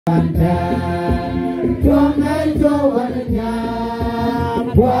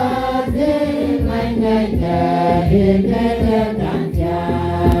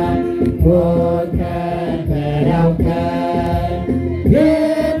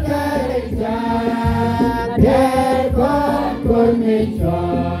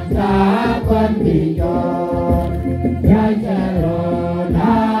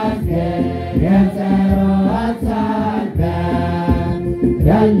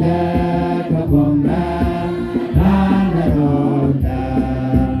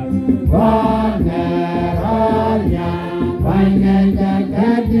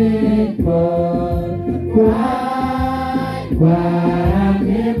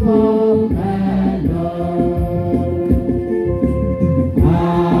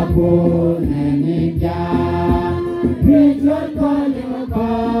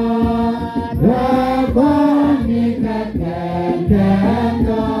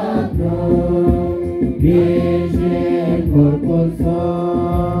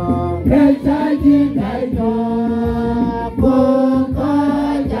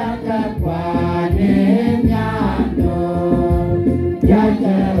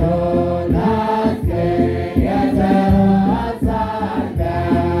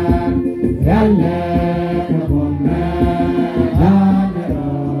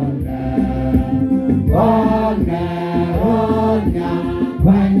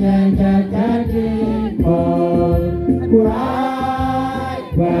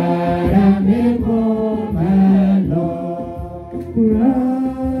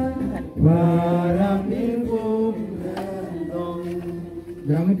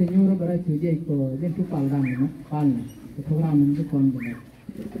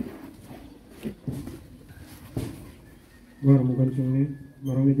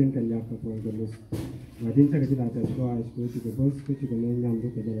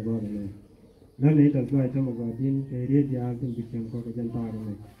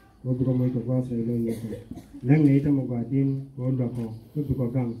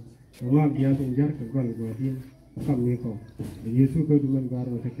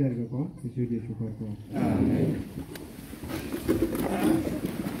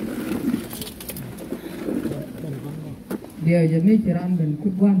Dia jadi ceram dan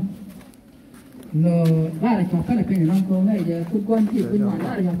kutuan. Lo ada yang pada punya nangkong aja je kutuan sih punya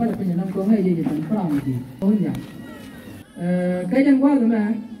ada yang pada punya nangkong aja je dan perang sih. Oh ya. Kajian gua tu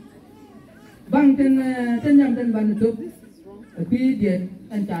mah. Bang ten yang ten ban tu. Tapi dia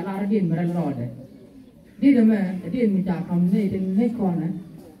ancala lagi mereka ada. Dia tu mah dia minta kamu ni ten ni kau na.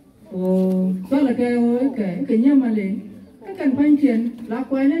 Oh kalau ke nyaman kan pancen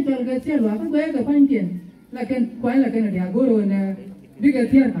lakuannya jual ke siapa kan gue ke pancen. Lakin kuai lakin dia guru na biga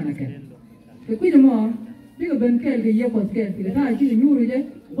tiar kana kan. Kui jemo biga ben kel ke ye pot kel ke ta chi nyuru je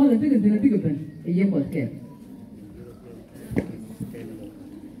bola biga dena biga ben ye pot kel.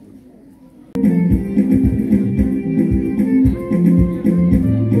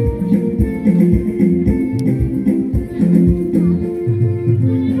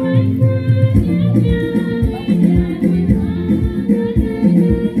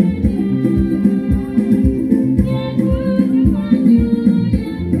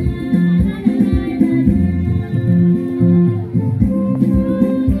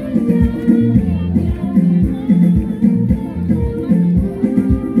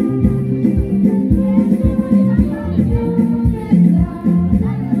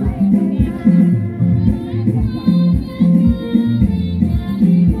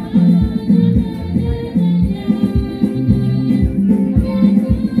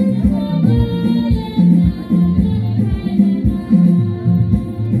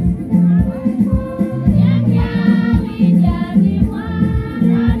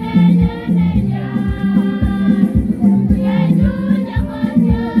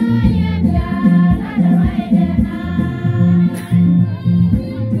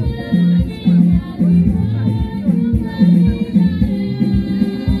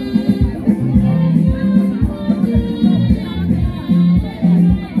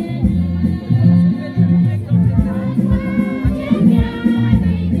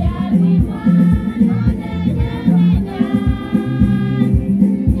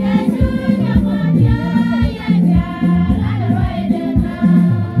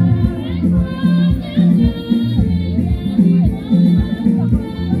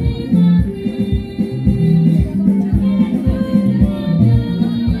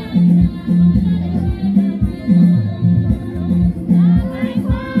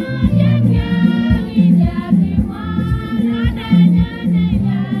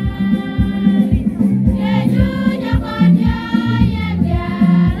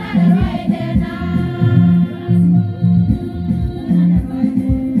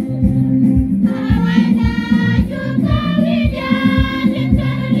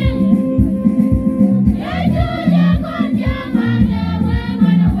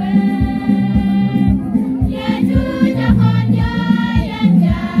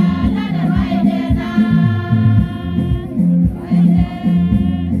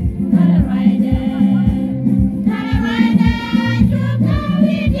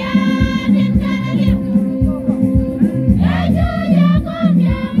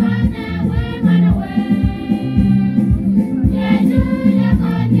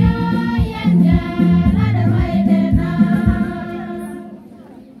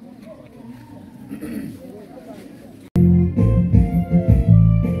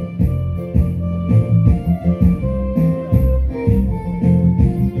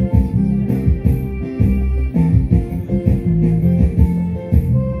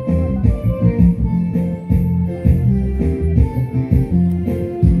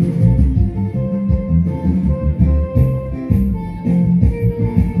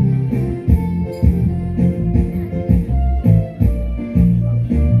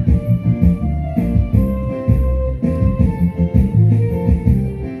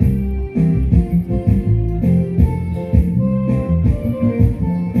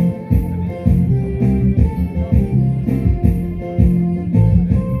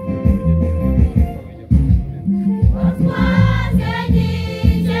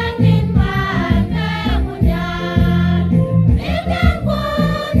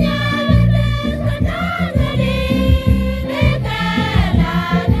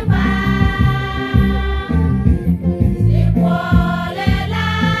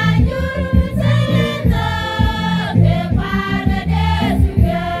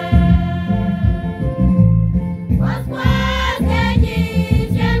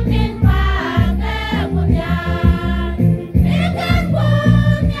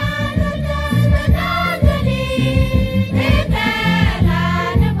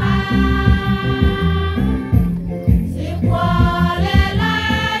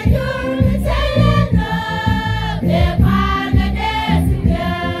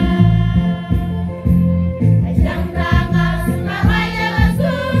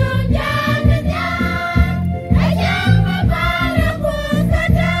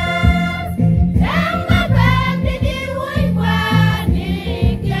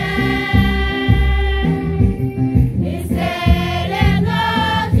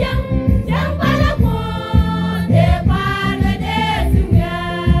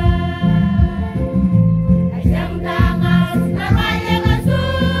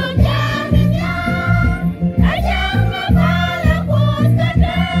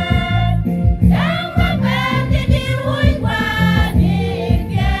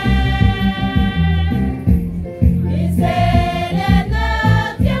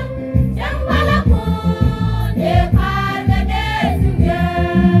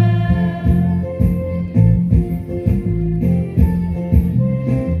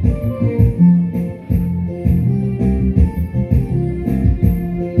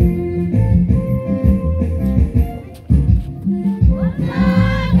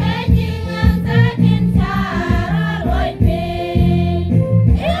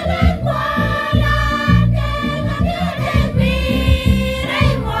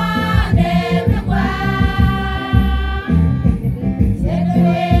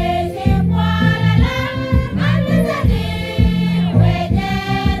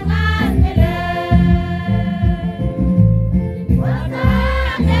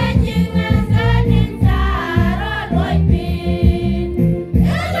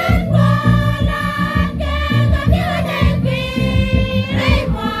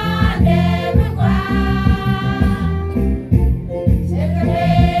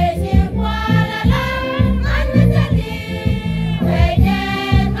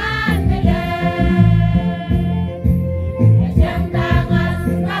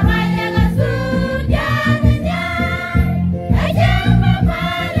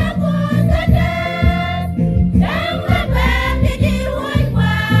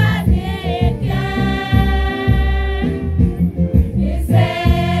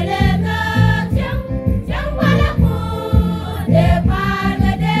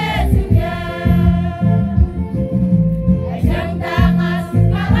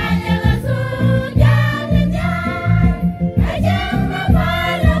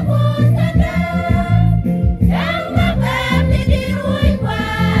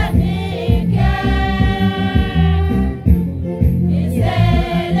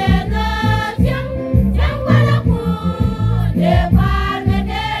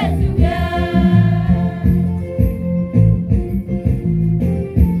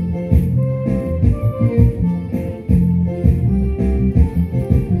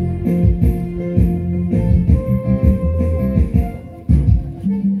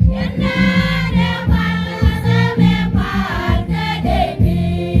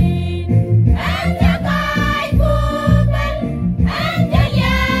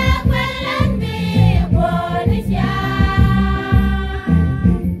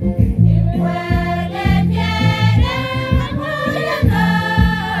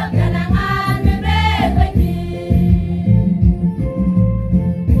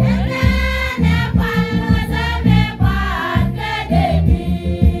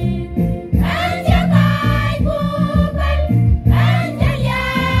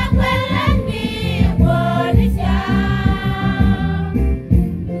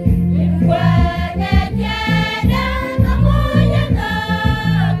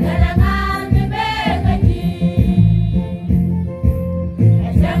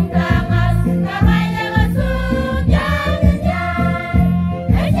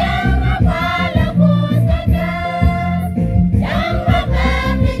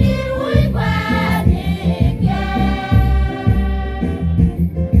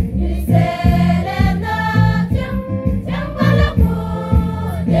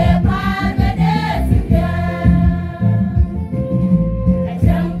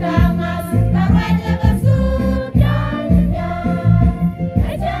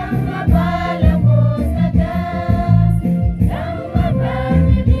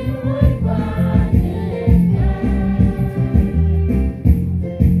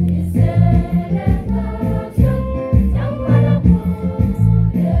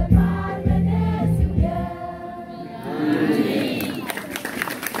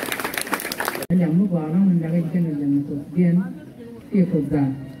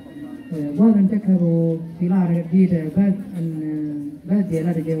 Wadan Takaro, Pilar, Dita, Bad and Bad the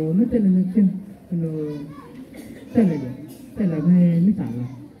other day, or Metal in the Chin, Tella, Mitala.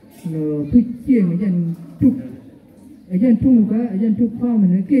 No, put here again took farm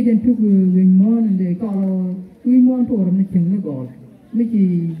and again took Wingmon and they call Wingmon to or making the god.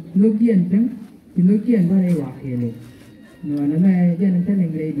 Mickey Loki and Jim, Loki and Barry walk here. No, and I again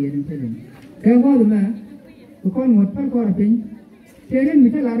telling lady and telling. There was the man who called what part of thing. Terren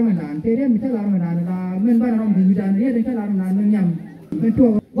Mitchell Armadan, men Baram Midan, here the Armadan Yam. Went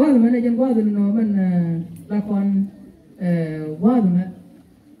to one manager was no man Lacon was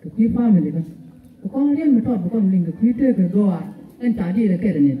the key family. The Colonial method becoming the creator the door and Tadi the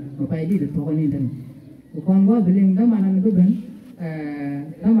Academy, or I did it for an intern. The con was the link, the man and the Gubbin,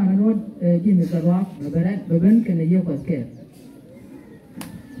 the man and what Jimmy Zawak, the Beben can the yoke was scared.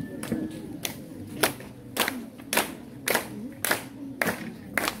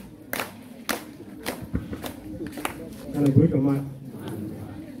 Buổi chiều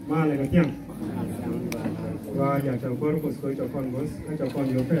mà lại có tiếng và giờ cháu con cho con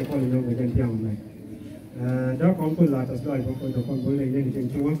nhiều cái con nhiều cái tiếng này đó con cũng là tất cả con với lại những chuyện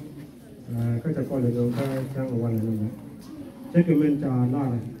chúa các cháu con là nhiều cái trang ở ngoài này chắc là mình trả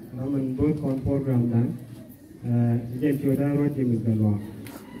lại là mình bớt con program đó hiện chưa đã rồi thì mình cần vào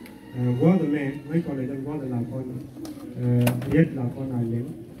quá rồi mẹ mấy con này đang quá là con biết là con này đến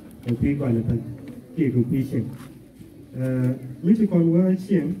từ khi gọi là chỉ từ khi xem mấy chị con vừa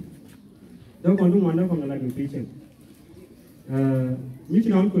xem đó còn lúc mà đó còn là từ khi xem mấy chị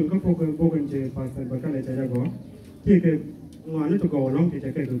nói cùng các cô cần chơi pastor bác này chạy ra gói thì cái ngoài nó tụi gói lắm thì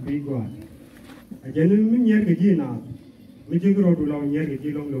chạy cái từ khi gói giờ nó mình nhớ cái gì nào mình chỉ có đồ lâu nhớ cái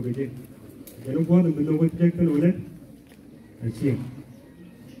gì lông đồ cái gì giờ nó quá từ mình đâu có chơi cái đồ đấy xem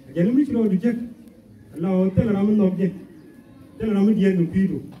giờ nó mấy chị nói được chứ là tên là mình nộp gì tên là mình điền từ khi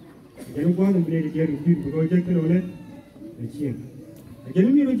rồi giờ nó quá từ mình điền từ khi rồi chơi cái đồ đấy xem giờ nó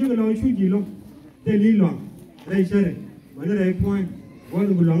mình nói chứ là suy gì luôn tên lý luận đây chơi này mà nó đây point quá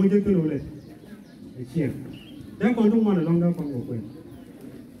từ mình làm chơi cái đồ đấy xem đó còn trong mà là long đó còn một quyền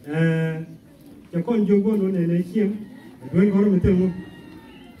cho con vô con này xem đôi con mình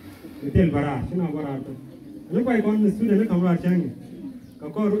tên bara chứ nào bara nó quay con student nó không ra chăng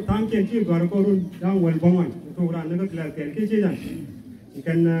có tham kiến chi gọi có luôn đang quên bông anh tôi ra nó là cái gì vậy chỉ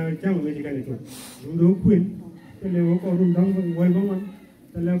cần chăng mình chỉ cần được đúng đúng quyền cái này có luôn đang quên bông anh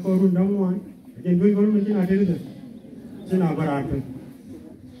cái này có luôn đang ngoài cái đôi con mình chỉ là thế thôi chứ nào bara thôi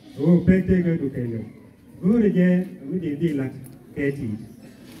pete cái đủ cái rồi vừa rồi mình đi là cái gì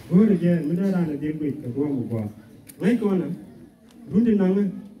vừa rồi mình đã ra là đi bị cái một quả mấy con này run đi năng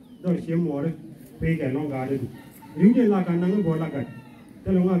rồi xem mồi đấy pete cái long gà đấy nếu như là cái năng gọi là cái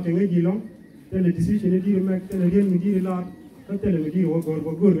thế là cái gì lắm thế là decision này đi mà thế là điên mình đi là thế là mình đi gọi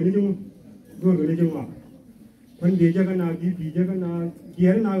gọi cái chung mà phần gì cho cái nào gì cho cái nào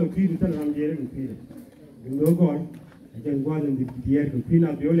kia nào ở phía thế là làm gì đấy phía đừng có gọi chẳng qua là kia ở phía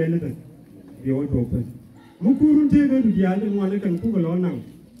nào biểu lên đấy biểu đồ thôi một cú run thế cái gì ấy ngoài cái cần cú cái lon năng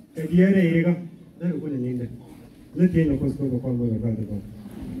cái kia này cái đó là cái gì đấy nó tiền nó có con người cái đó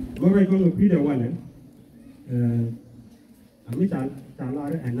mà cái con ở phía đầu này mình trả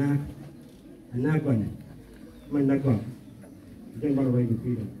lại đấy anh na còn mình đã còn trên bao nhiêu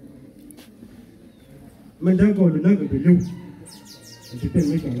cái đó mình đã còn là nó cái lưu chỉ tên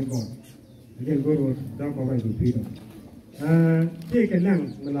mấy cái nó còn trên cái rồi đã có vài cái đó cái năng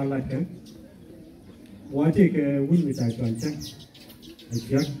mình làm lại cái quá cái win mình tài toàn chắc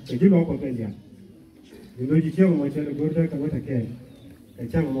cái gì đó có cái gì những đôi chỉ chơi mà chơi được cái cái cái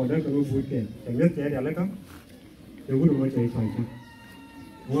trang mà đó cái nó vui cái nhất chơi để lấy không tôi cũng muốn chơi phải chứ,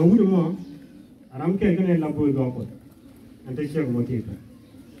 mà cũng muốn, làm cái này là vui gạo rồi, anh thấy chưa một tí thôi,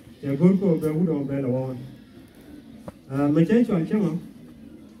 giờ cũng có bé cũng đâu bé là ngon, mình chơi chọn chứ mà,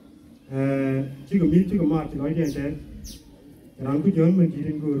 chỉ có mát thì nói chuyện thế, làm cái chuyện mình chỉ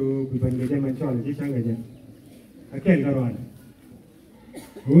đến guru bị bệnh cái mình chọn chỉ sang cái gì, cái cái rồi,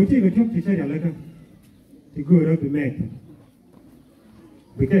 hồi chỉ cái chút thì chơi được không, thì guru bị mệt,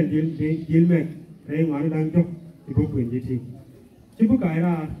 bị cái deal mệt, cái ngoài đang chọc thì bố quyền gì chứ bố cái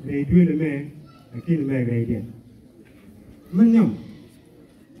là để đưa lên mẹ khi là mẹ về điện mình nhầm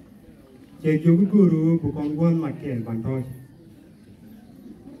để chú cái guru của con quan mặt kẹn bản thôi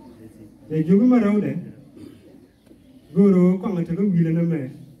để chú cái mà đâu đấy guru con là chỉ có vì là mẹ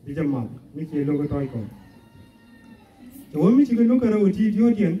đi chăm mặt mình chỉ lo cái toi còn rồi mình chỉ có lo cái đâu chỉ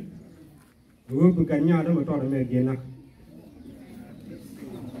thiếu tiền rồi bố cái nhà đó mà to là mẹ điện à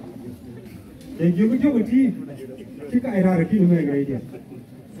để chú cái chỗ cái chứ cái ra khi mà người đi,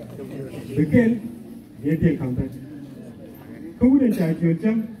 cái kia tiền không phải, không có đến trái chiều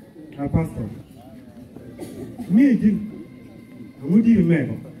chăng, a pastor me jin amudi me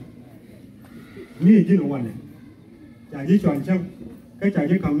ko me jin one ja ji chọn chăng cái ja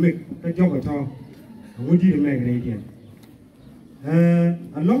ji kam me cái job to amudi me cái gì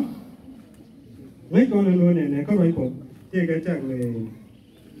along mấy con nó này có rồi cổ cái chẳng này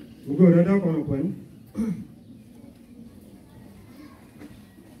một người đó còn quấn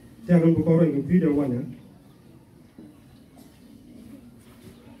chẳng có rồi cái video one nữa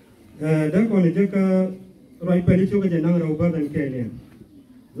đó còn này chắc rồi phải đi chỗ cái năng đầu bớt cái này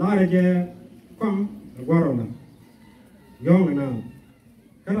lá này chứ con qua rồi nè yong này nào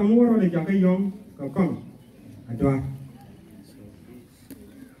cái nào mua rồi để cho cái yong có con ở đâu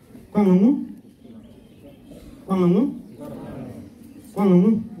con không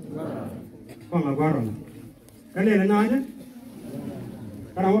con là qua rồi cái này là nói chứ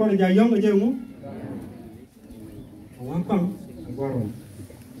cái nào rồi dài giống cái gì không con qua rồi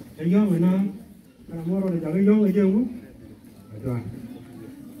cái giống người nào cái nào rồi dài cái giống cái gì không rồi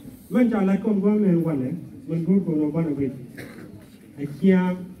mình trả lại con quăng này quăng này mình cũng còn nó quăng được ai kia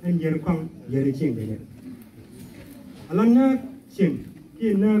anh giờ con giờ đi chỉnh cái này lần nữa chỉnh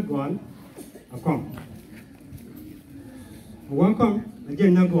kia nữa quăng con con anh giờ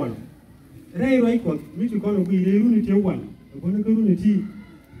nó quăng đây rồi còn mấy chú con nó bị đấy luôn đi chơi quăng con nó cứ luôn đi thi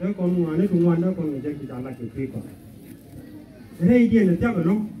đó con ngoài nó cũng ngoan đó con người chơi chỉ trả lại cái kia còn đây tiền là chắc rồi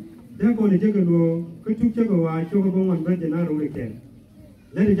nó đó con này chơi cái đồ cái chút chơi cái vài cho cái con ngoan bây giờ nó rồi được tiền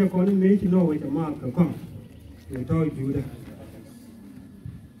đấy để cho con mấy chỉ nói với chồng mà cái con người thôi chú đây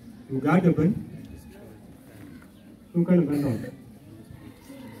chú gái được vẫn chú cần phải nói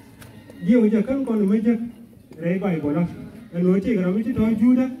nhiều giờ các con mới chơi đấy bài của nó nói chơi cái đó mới chỉ thôi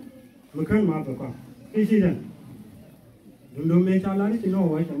chú đó mà cần mà cái con cái gì đây đúng đúng mấy cháu lấy chỉ nói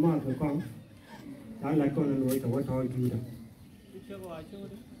với chồng mà cái con cháu lấy con nói chồng với thôi chú đó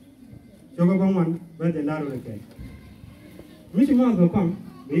cho các con ngoan bây giờ nó rồi được tiền mấy chỉ mà cái con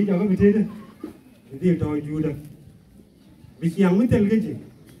bây giờ có bị thế đấy thì thôi chú đó vì chiang mới tên cái gì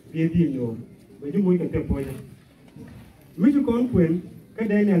vì tiền nhiều bây giờ muốn cái tiền bồi mấy chú con quyền cái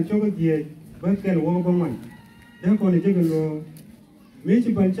đây này cho cái gì với cái lúa con ngoan đấy con này chơi cái lúa mấy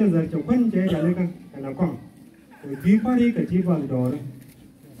chú bạn chơi giờ cho quân chơi là cái nào con vì phải đi cái gì vào đó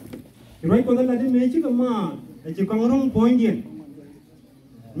rồi con là đi mấy chú cái mà để chỉ con rong point điện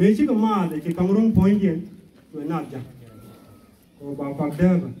mấy chú cái mà để chỉ con rong point điện rồi nát ra cô bảo quạt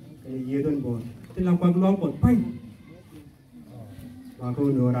đơ cái gì đơn bồn thì làm quạt lo quạt phanh và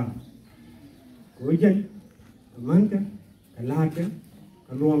cô nửa ra cô dân cái mắm cái lá cái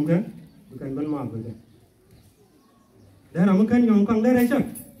luồng cái cần bắn mát rồi đấy là mình cần nhung căng đấy đấy chứ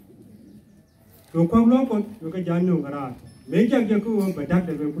cô quạt lo quạt rồi cái gian nhung cái ra mấy chắc giờ cô phải đặt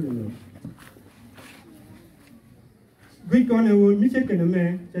để về cô liền vì con này mình chết cái này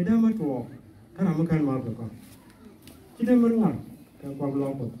mẹ sẽ đâm mất cô cái nào mình cần mát rồi con chỉ để mình làm cái quạt lo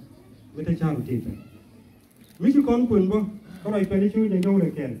quạtไม่ได้ชาบุตรีกันมิชุกอนปุ่นบ่ก็ไรเป็นช่วยในโลกเล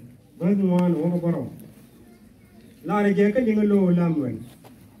ยแก่บ้านวานโอ้ก็บ่รอลาเรเจก็ยังโลลามเวน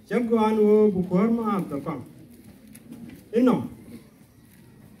จับกวนโอ้บุคคลมาอับตะกังอินนอ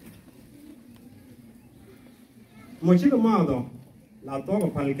มันชิกมาดอลาโตก็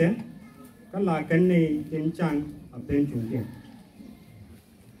พัลแกก็ลากันในอินจันอับเป็นจุงเก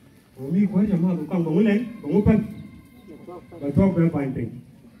โอ้มีคนจะมาตะกังบ่งเล่นบ่งพันบ่ทอกไปไปเป็น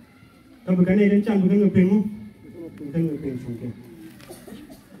ถ้าเป็นการในเรื่องจันทร์เป็นเงินเป็นมั้งเป็นเงินเป็นสูงเกิน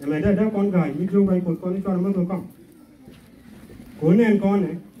แต่ไม่ได้ก้อนไก่มีโยไปก้อนนี้ก้อนมันก็ก้อนคนเนี่ยก้อนเ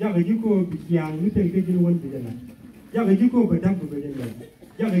นี่ยอยากให้ยิ่งกูไปยางไม่เต็มที่จะล้วนไปจะไหนอยากให้ยิ่งกูไปดับไปจะไหน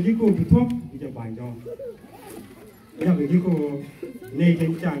อยากให้ยิ่งกูไปทุบไปจะบานจออยากให้ยิ่งกูในเรื่อ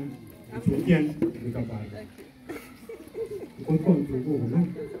งจันทร์สูงเกินไปกับบานคนสูงกูนะ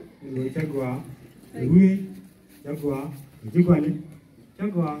เลยจักว่าลุยจักว่ายิ่งกว่านี้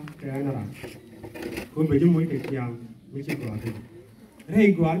chắc qua cái anh là con bây giờ mới cái chiang mới chỉ qua thôi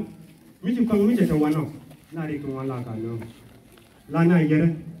đây quan mới chỉ con mới chỉ cho quan đâu là đi con là cả nó là này giờ đây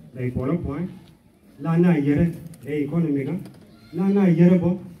đây bỏ lóc point là này giờ đây đây con này cái là này giờ đây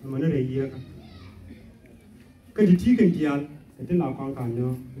bố mà nó đây giờ cái gì chỉ cần chiang cái là con cả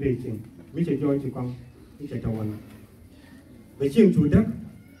nó đây chiang mới chỉ cho chỉ con mới chỉ cho quan về chiang chủ đất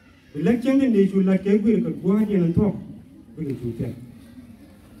về lấy chiang đến đây chủ là cái quy cái quá gì nó thôi quy cái chủ tiền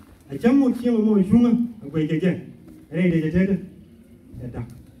chấm một chiếc mà mồi xuống á, quay chơi chơi, đây để chơi đó, để đặt.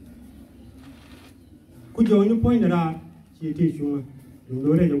 Cứ cho nó point ra, chỉ xuống á, dùng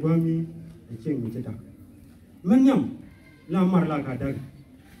đôi đây dùng qua mi, chơi mình chơi đặt. Mình nhầm, là mar là cả đất,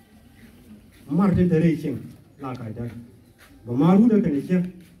 mar trên đây chơi là cả đất, và mar hút được cái này chơi,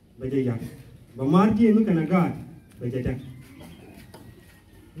 bây giờ giặt, và mar kia nó cái nào gạt, bây giờ chơi.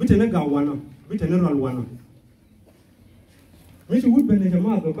 bit na gawana bit na ralwana mi wut ben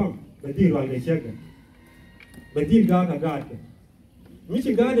jama ko kam be di ral ge chega be di ga ka ga mi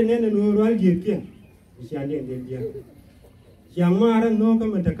ga de ne no ral ge ke mi ane de dia yang mara no ka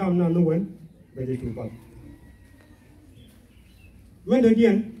men ta kam na no wen be di tu pa men de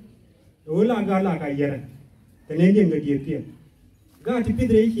dien o la ka yera te ne dien ge ke ga ti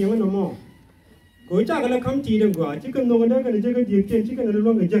pidre chi no mo ko cha ka la kam ti de go chi kan no na ka ne je ge di ke chi kan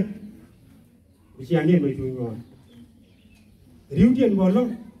no ge je mi ane me tu no riu dien bo long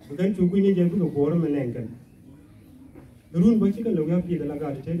bukan chu ni je bu ko ro men nen kan run ba chi kan lo ya pi de la ga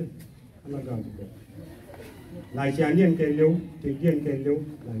de te la ga de lại cha niên kề liu thì niên kề liu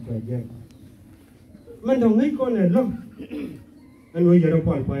lại phải giang mình đồng ấy con này lắm anh nuôi giờ đâu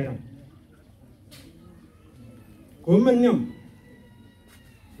còn quay đâu của mình nhầm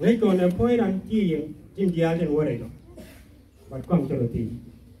mấy con này quay đang chi chim gia trên ngoài đây rồi bắt quăng cho được thì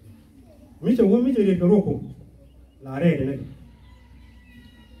mấy chỗ mấy chỗ đi cái rô cùng là đây này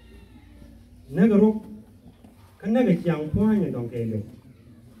cái rô cái này cái chàng quay này đồng kề liu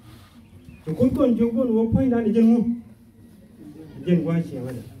chúng con vô phơi ra để dân mua dân qua xem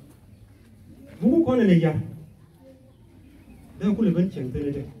vậy bố con này lấy ra đây cũng là vấn chuyện thế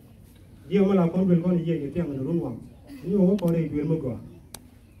này điều mà là con bên con này gì thì mình luôn hoảng nhưng mà con này quyền mất quá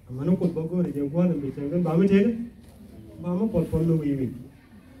mà nó cột bao gói để dân qua là mình xem cái bảo mới thế đấy bảo mới còn nuôi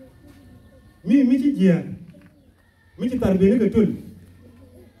mình chỉ gì mình chỉ tạm biệt cái chuyện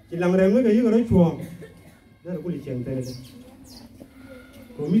chỉ làm ra mấy cái gì cái đó chuồng đây là cũng là chuyện thế này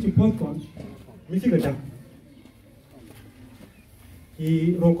còn mình chỉ post con mình chỉ cần đăng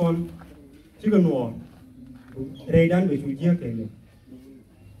thì rồi con chỉ cần nổ đây đang bị chủ chia kể nữa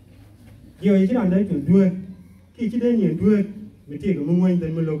giờ chỉ làm đấy chủ đuôi khi chỉ đến nhìn đuôi mình chỉ có mông anh tới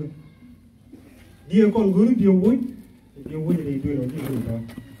mình lâu điều con gửi điều vui thì đuôi nó chỉ đủ đó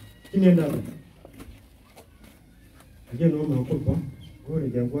cho nên là giờ nó mà không có gửi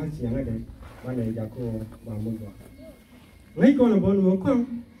điều quá sáng ở đây ban này giờ cô bảo mông quá ngay con là bọn nó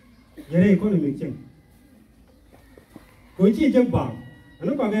không giờ đây con là mình chừng có chi cho bảo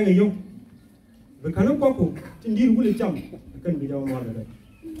nó bảo cái người dùng vì khả năng quá khủng trên đi cũng lên chậm cần bị đau mòn ở đây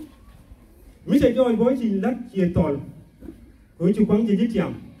mình sẽ cho gói chỉ lát chia tỏi có chịu quăng chỉ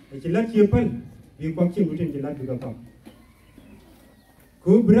chậm chỉ lát chia phân vì quăng trên của trên chỉ lát được tỏi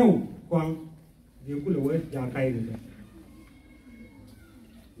có brau quăng vì cũng là cái giá cay rồi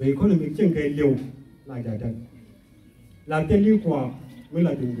vì con là mình chừng cái liều lại giải đằng làm tiền lưu quả mới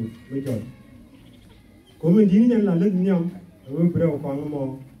là đúng mới giỏi của mình đi nhân là lớn nhau rồi bây giờ khoảng mò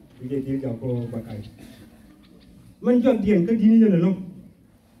thì cái tiền giàu cô bạc cái mình chọn tiền cái đi nhân là không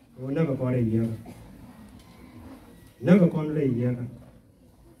rồi nó có đây gì cả nó có con đây gì cả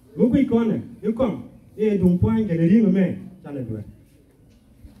bố bị con này nếu con đi dùng point cái này đi mà mẹ cho nên được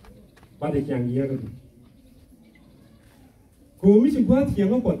ba để chẳng gì cả cô mới chỉ quá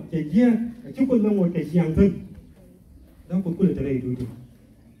tiền nó còn cái gì chứ còn là một cái hàng thôi đó cũng là cái đấy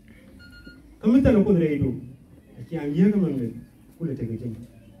kami ta lokon reido ki an yega mangi kula te gajin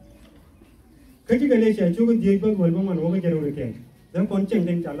kaji gale sha chugo die ba wal ba man wo ga jaro ke dan kon cheng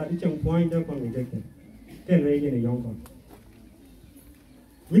den chala di cheng point da kon ge ke te re ge ne yong kon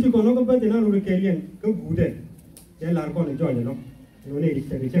mi ti kon no ko ba de na ro ke lien ko gu de ye lar kon jo ne no no ne di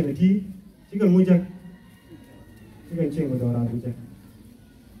te cheng ti ti kan mu ja ti kan cheng do ra du ja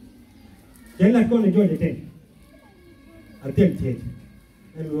ye lar kon jo de te a tem te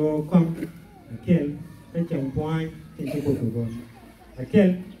en wo kon kel cái chồng quay trên cái bộ của con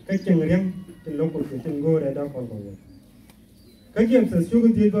kel cái chồng riêng trên lông của trên ngô đây đó còn cái chuyện sản xuất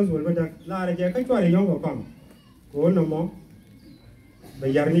cái tiền bao rồi bây giờ là cái chuyện này của con của nó mỏ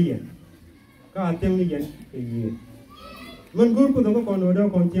bây giờ này cái tiền này cái gì mình gửi của nó còn ở đâu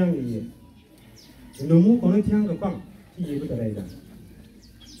còn tiền gì nó mua còn nó tiền của con cái gì cũng đây đó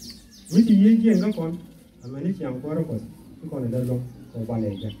mình chỉ nhìn tiền các con mà nó chẳng qua đâu cái con này đâu luôn còn qua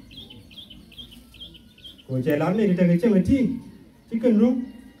này chứ cô chơi lắm này thì cái chuyện gì chỉ cần luôn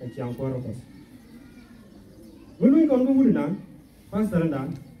cái chẳng qua đâu mình còn có vui nào phát sản nào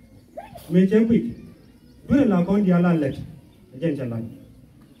mình chơi quỷ bữa nào con đi ăn lết cái chuyện lắm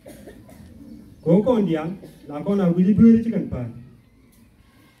cô con đi ăn là con nào vui bữa chỉ cần phải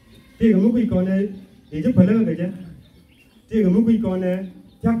thì cái mức con này thì giúp phải lớn cái chứ thì cái mức con này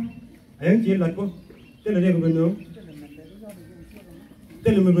chắc anh chỉ lật quá thế là đây của mình nữa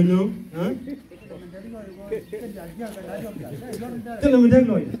thế là mình nữa hả thế là mình đẹp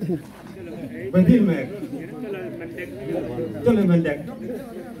rồi mình tin mẹ thế là mình đẹp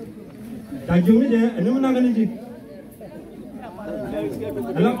tại dùng cái gì anh nó nói cái gì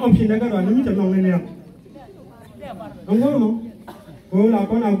anh làm option này cái rồi nó mới chọn lòng này nè không có không cô là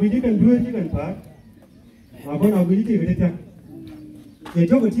con nào quý chỉ cần đưa chỉ cần phá mà con nào quý thì phải theo để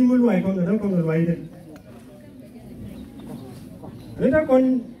cho cái chim mới loài con ở đó con loài đây đấy đó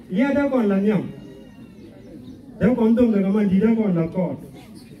con ia đó con là nhầm đó con tung được mà đi đó con là cọt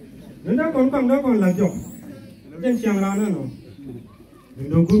đấy đó con đó con là chọc trên chiang là nó đừng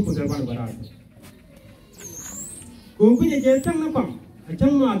đâu cứ của bạn bà ra cũng cái gì chẳng nó bằng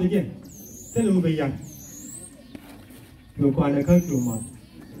chẳng mà được chứ thế là một cái gì vừa qua là khơi chùa mà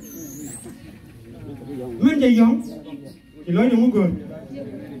mình chạy giống chỉ nói những người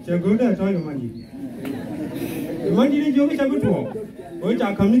chờ cứ để thôi mà gì mà đi đến chỗ cái sao cứ thua với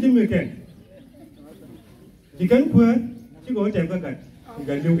chả không đi trên người kẹt chỉ cần quên chứ có chạy cái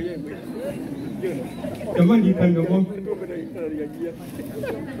gần luôn cảm ơn đi cần được không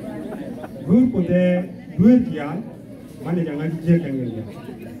vừa có thể vừa thiệt mà để chẳng ai chia chẳng người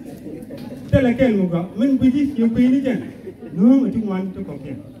thế là cái một mình bây giờ nhiều khi nữa chứ nữa mà chúng mình cho có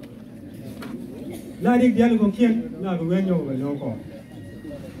tiền là đi dia có tiền là có quen nhau với nhau có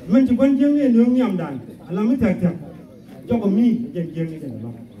mình chỉ quan trọng là nương nhầm đàn làm mới thật thật cho có mi dân như thế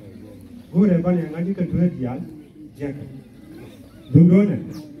nào vừa để ban ngày chỉ cần thuê tiền đúng rồi này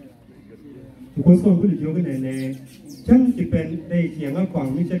chúng tôi còn có được nhiều cái này chẳng chỉเป็นđây chỉ là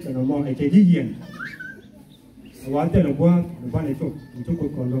khoảng mấy cái nó mò hay cái gì vậyว่าแต่ละว่าหมู่บ้านในจุกมีทุก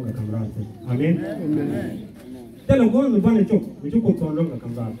คนร่วมกับคำราชอาเมนแต่ละว่าหมู่บ้านในจุกมีทุกคนร่วมกับค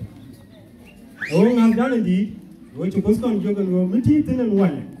ำราชโอ้งานด้านนี้โอ้ยจุกคนยกกันว่าไม่ที่ที่นั่นวั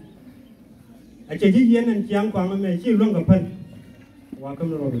นไอ้เจ้าที่เย็นนั่นเชียงกวางมันไม่ชื่อร่วมกับเพิ่นว่าก็ไ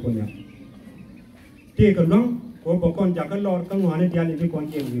ม่รอเป็นคนเนี่ยที่กันร่วมโอ้บอกก่อนจากกันรอกันหัวในเดียนที่ก่อน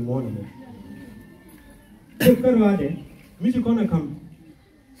เชียงวีมอนเลยทุกคนว่าเด็กมิจุคนค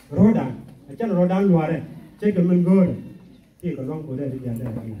ำรอดานอาจารย์รอดานลัวเลยเจ้ามันก็ที่ก็ร้องกูได้ที่ยันได้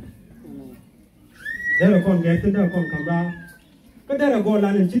แล้วเราคนแก่ที่ได้คนคำราก็ได้เราโกลา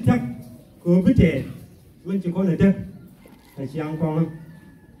นินชิดทักกูพิเศษมันจะคนไหนเด้อแต่เชียงกอง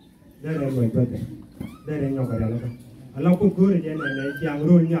ได้เราหน่วยตัวเด็กได้เราหยอกกันแล้วก็เราพูดกูในในเชียง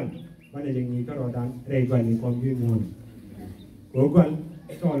รุ่นยังวันนี้อย่างนี้ก็รอดันเรียกว่ามีความยืดมุนกูกัน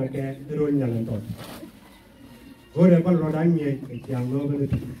ก็เลยแกรุ่นยังต่อกูเดี๋ยวก็รอดันมีเชียงโน้ก็เลย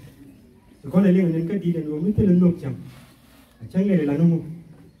con này liên cái đi đến uống mấy cái lần nộp chẳng chẳng nghe là nông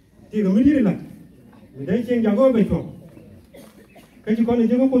thì có mấy đi là đấy trên nhà có bảy phòng cái chú con này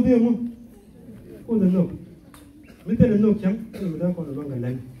chưa có con tiêu không con lần nộp mấy cái lần nộp chẳng người ta còn là gần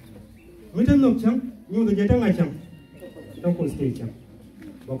lên mấy cái nộp chẳng nhưng cái giấy trắng ngày chẳng đâu còn stay chẳng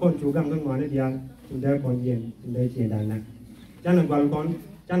và con chú găng con ngoài này đi ăn chúng ta còn gì chúng ta chỉ đàn này chắc là còn con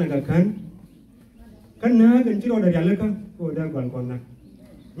chắc là cả khăn nữa gần chứ đâu để lấy con cô đang còn này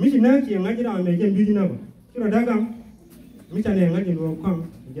mi chỉ nói chuyện ngay cái đó này dân đi nào chứ là đã không mi cha này ngay chuyện vô không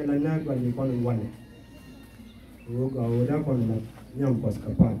giờ là na gọi gì con lần quan này vô cầu đã còn là nhom có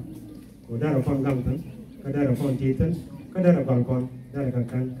sắp pan vô đã là con găng thắng cái đó là con chi thắng cái đó là con đó là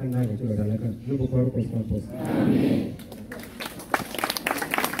căn này của chúng ta là căn nó bộ có con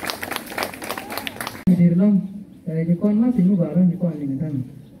đi long cái con mắt thì nó vào trong con mình thân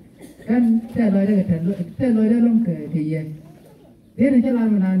kan theo lời đây theo lời đây long cái thì thế nên cho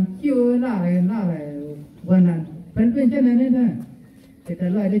làm mình chưa lạiวันนั้นเป็นเช่นนั้นนะแต่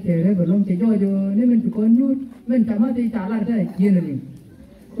ลอยได้เฉยเลยบทลงจะย่ออยู่นี่มันเป็นคนยุดมันสามารถที่จะลาได้ยืนเลย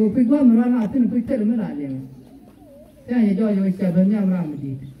กูคิดว่ามันลาที่มันคิดเท่าไม่ได้เลยแต่ยังย่ออยู่จะเป็นยังไงมัน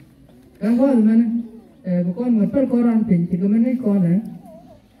ดีกันว่ามันบุคคลมันเป็นคนรันเป็นที่ก็มันไม่คนนะ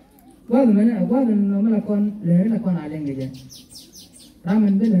ว่ามันเราไม่ละคนเลยละคนอะไรอย่างเงี้ยรามั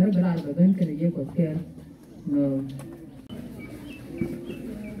นเป็นอะไรแบบนั้นเป็นกันเยอะกว่าแค่เนาะ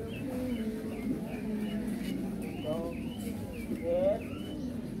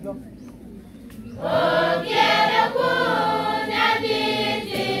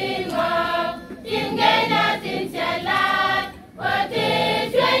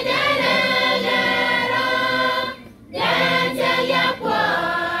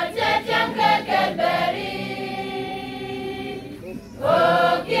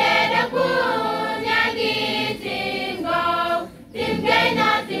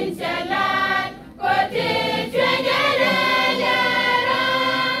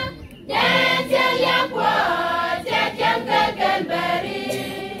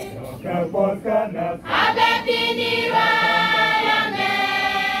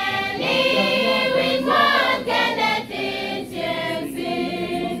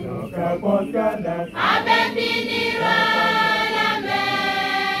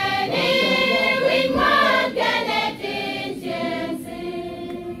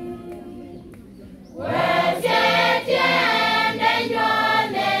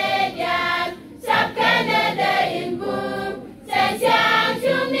Sensia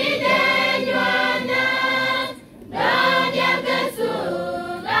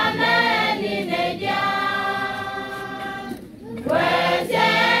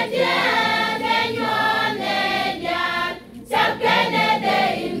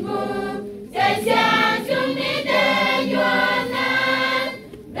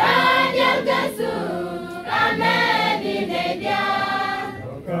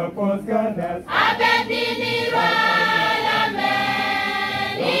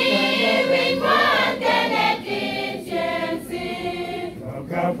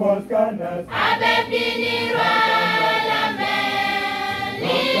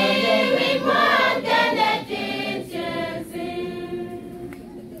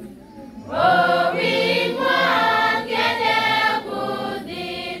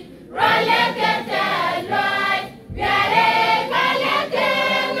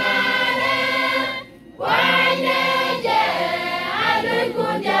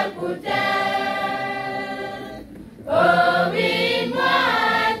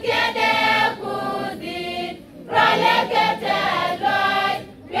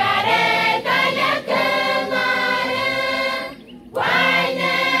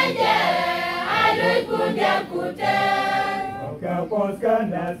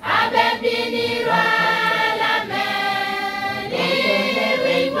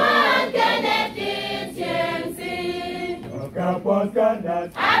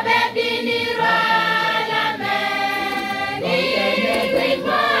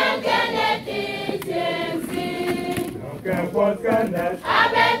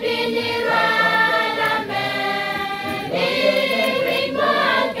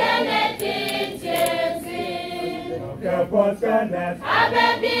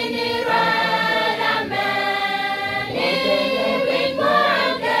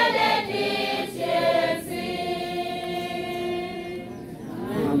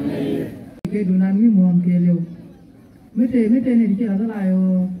Mete ni dikira la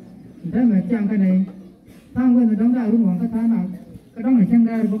yo nda me chang ka nei tang wen dong da rung wang ka ta na ka dong ne chang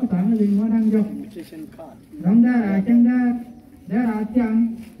da bo ka ta na ling wa dang jo dong da chang da ra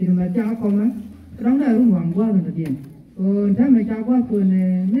chang ti ma chang ko na dong da rung wang wa da dien nda me cha wa ko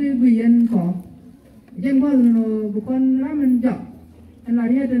ne ni bi yen ko yen wa no bu kon la men jo an la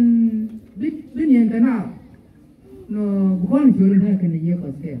ria den bi nien ka na no bu kon ju ne ka ni ye ko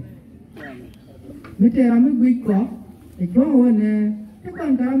se mete ra me bi ko cho nên các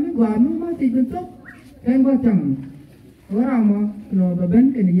con cá mới qua mới mất thì cũng tốt thêm qua chồng ở đâu mà nó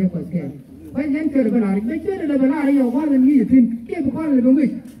bên cái này nhiều quá kìa bây giờ chơi được lại bây giờ là lại nhiều quá nên nghĩ thêm kia một con là đúng rồi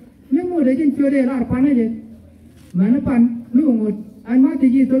nhưng mà để trên chơi để lại pan này chứ mà nó pan mới một anh mất thì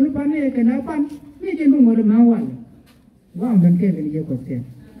gì tôi nó pan này cái nào pan mấy trên một được nào vậy quá bên kia cái nhiều quá kìa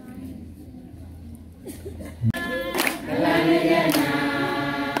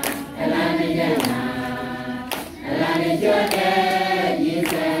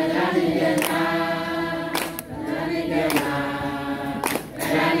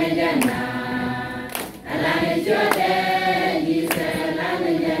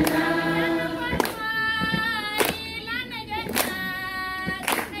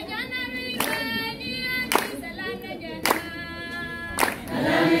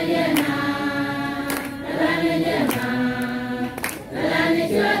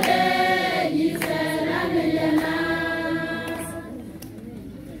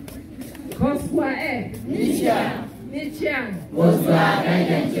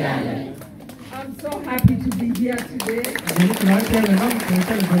I'm so happy to be here today.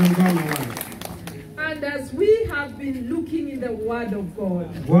 And as we have been looking in the Word of God,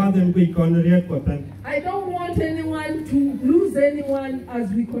 I don't want anyone to lose anyone as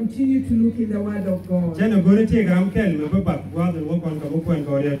we continue to look in the Word of God.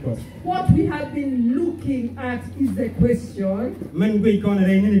 What we have been looking at is the question,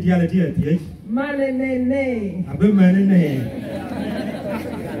 Manenene.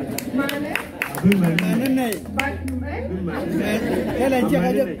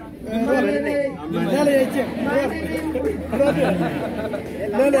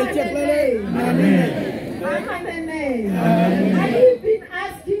 And we've been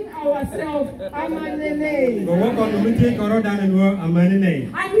asking ourselves, Amanene.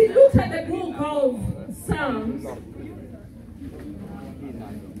 And we looked at the book of Psalms.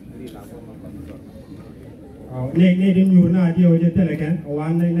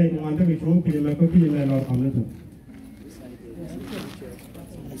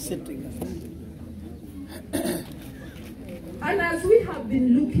 And as we have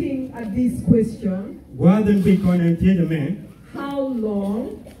been looking at this question, how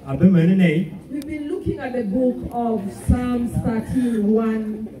long? We've been looking at the book of Psalms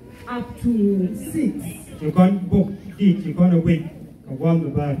 13:1 up to 6.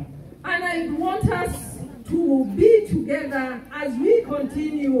 And I want us to be together as we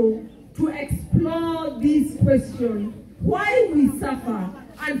continue to explore this question, why we suffer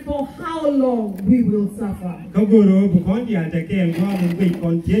and for how long we will suffer.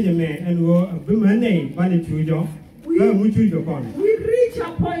 We reach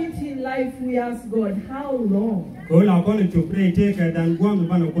a point in life we ask God, how long? Because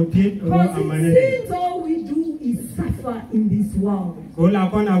it seems all we do is suffer suffer in this world. Even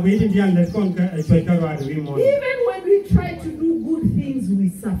when we try to do good things, we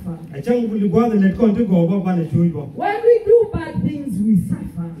suffer. When we do bad things, we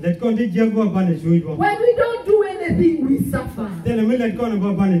suffer. When we don't do anything, we suffer.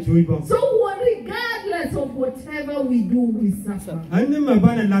 So regardless of whatever we do, we suffer. And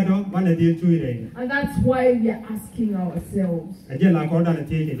that's why we are asking ourselves,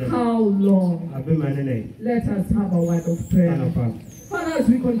 how long? Let us have a word of prayer. Father, as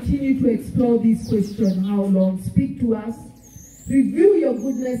we continue to explore this question, how long? Speak to us. Reveal your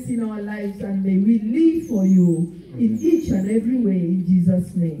goodness in our lives, and may we live for you in each and every way, in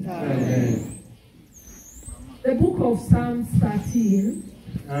Jesus' name. Amen. The book of Psalms 13,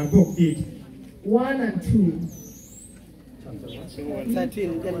 1 and 2.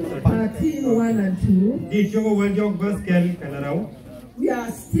 13, 1 and 2. We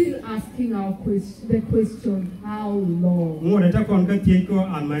are still asking the question, how long?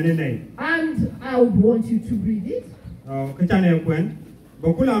 And I would want you to read it.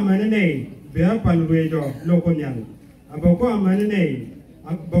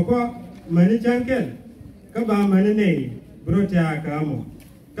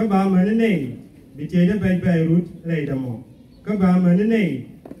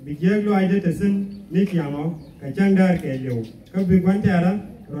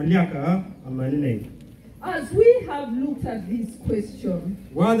 As we have looked at this question,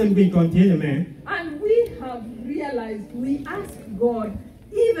 and we have realized, we ask God,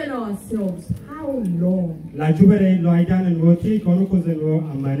 even ourselves, how long? How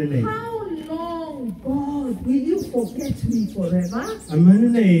long, God, will you forget me forever?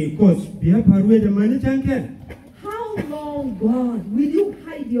 How long, God, will you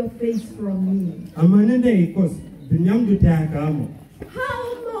hide your face from me? How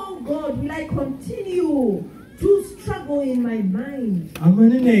long, God, will I continue to struggle in my mind?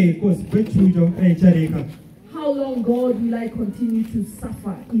 How long, God, will I continue to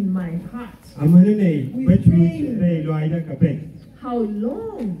suffer in my heart? How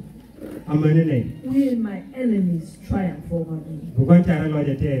long will my enemies triumph over me?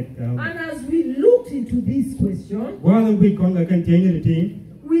 And as we looked into this question,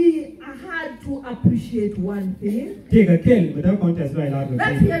 we had to appreciate one thing,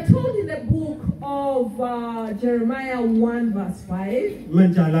 that we are told in the book of Jeremiah 1 verse 5,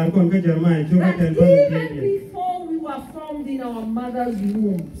 that even before we were formed in our mother's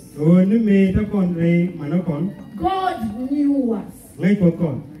wombs, God knew us.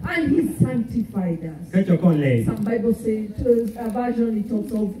 And He sanctified us. Some Bible say, a version it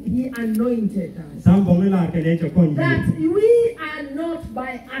talks of He anointed us. That we are not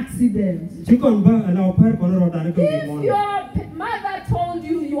by accident. If your mother told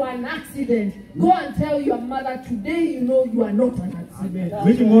you you are an accident, go and tell your mother today you know you are not an accident.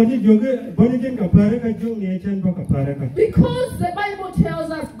 Because the Bible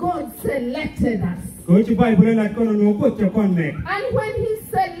tells us God selected us. And when He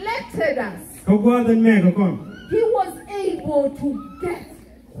selected us, He was able to get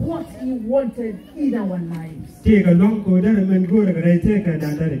what He wanted in our lives.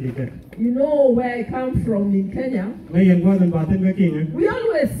 You know where I come from in Kenya? We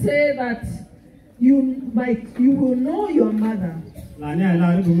always say that you will know your mother,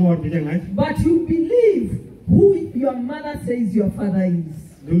 but you believe who your mother says your father is.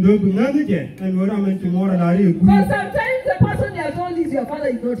 Because sometimes the person you are told is your father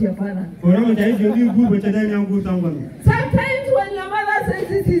is not your father. Sometimes when your mother says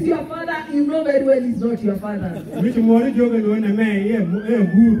this is your father, you know very well it's not your father. You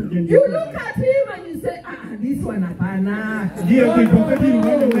look at him and you say, this one apana. And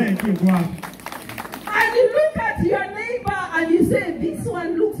you look at your neighbor and you say, this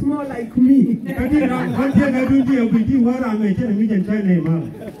one looks more like me. But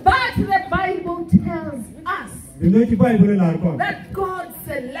the Bible tells us that God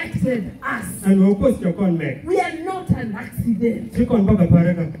selected us. We are not an accident. And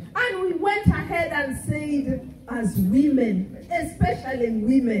we went ahead and said, as women, especially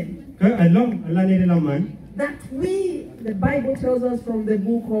women, that the Bible tells us from the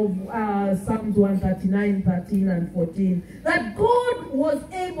book of Psalms 139, 13 and 14, that God was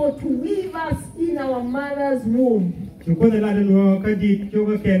able to weave us in our mother's womb.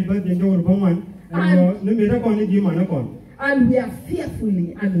 And we are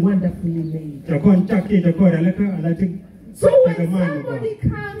fearfully and wonderfully made. So when somebody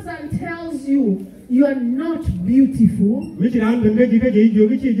comes and tells you, you are not beautiful, tell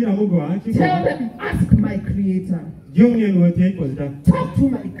them, ask my Creator. Talk to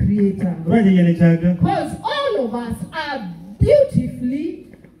my Creator. Because all of of us are beautifully,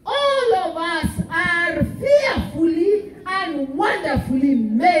 all of us are fearfully and wonderfully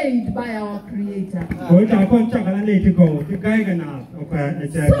made by our Creator.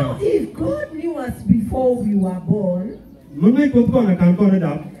 So if God knew us before we were born,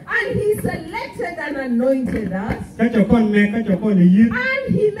 and He selected and anointed us, and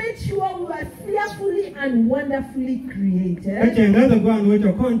He made sure we were fearfully and wonderfully created, created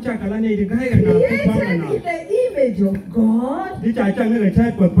in the image of God,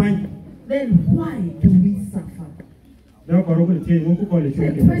 then why do we suffer? The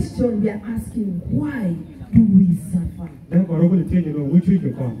question we are asking, why do we suffer?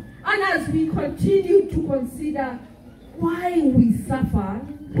 And as we continue to consider why we suffer,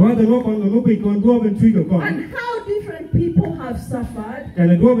 and how different people have suffered, we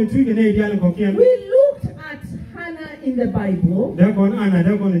looked at Hannah in the Bible, who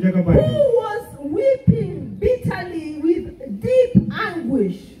was weeping bitterly with deep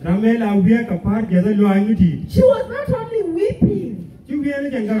anguish. She was not only weeping,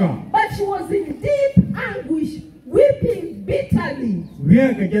 but she was in deep anguish, weeping bitterly,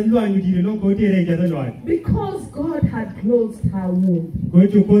 because God had closed her womb.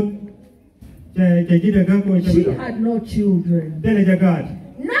 She had no children.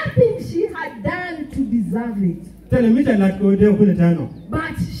 Nothing she had done to deserve it.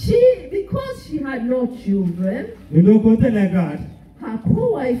 But because she had no children, her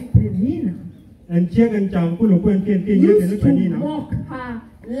co-wife Penina used to mock her,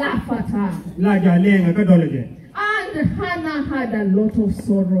 laugh at her. And Hannah had a lot of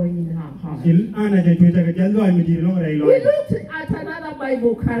sorrow in her heart. We looked at another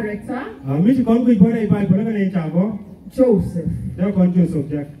Bible character, Joseph.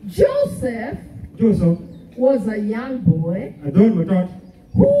 Joseph was a young boy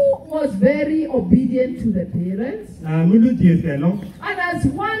who was very obedient to the parents. And as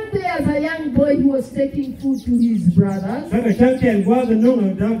one day as a young boy, he was taking food to his brothers, because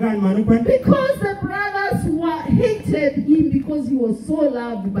the brothers hated him because he was so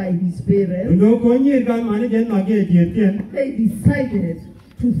loved by his parents. They decided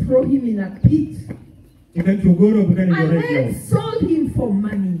to throw him in a pit and then sold him for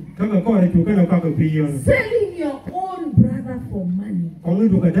money. Selling your own brother for money.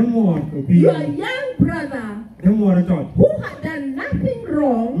 Your young brother who had done nothing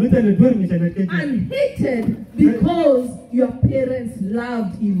wrong and hated because your parents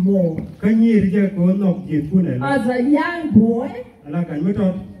loved him more. As a young boy,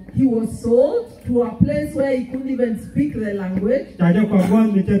 he was sold to a place where he couldn't even speak the language.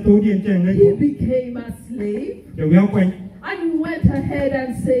 He became a slave. And we went ahead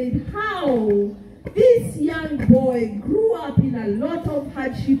and said how this young boy grew up in a lot of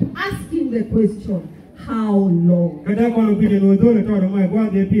hardship, asking the question, how long? And as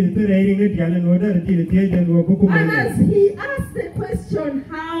he asked the question,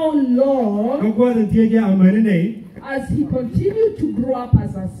 how long, as he continued to grow up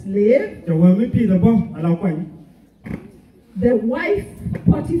as a slave, the wife,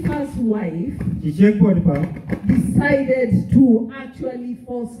 Potiphar's wife, decided to actually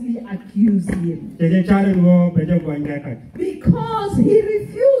falsely accuse him, because he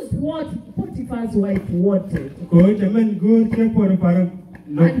refused what Potiphar's wife wanted,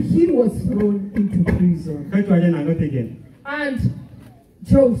 and he was thrown into prison. And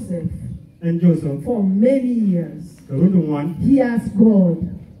Joseph, for many years, he asked God,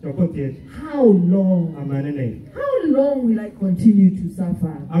 how long? How long will I continue to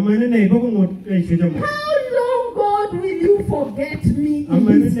suffer? How long, God, will you forget me in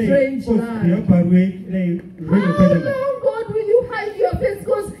this strange land? How long, God, will you hide your face?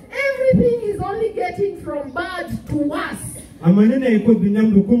 Because everything is only getting from bad to worse. I'm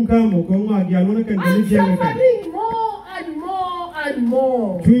suffering more and more and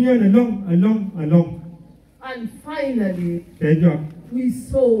more. And finally, we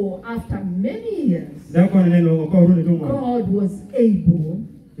saw after many years, God was able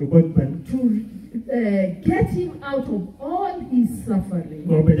to get him out of all his suffering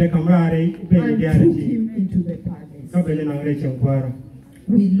and took him into the palace.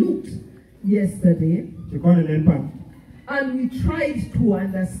 We looked yesterday and we tried to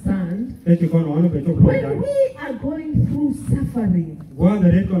understand when we are going through suffering.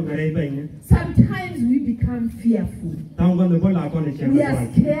 Sometimes we become fearful. We are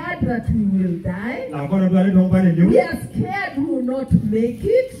scared that we will die. We are scared we will not make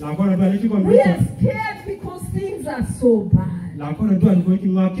it. We are scared because things are so bad.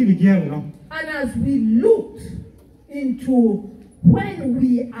 And as we looked into when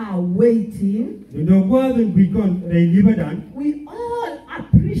we are waiting, we all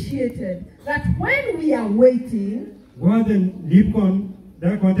appreciated that when we are waiting,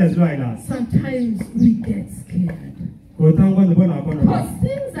 sometimes we get scared. Because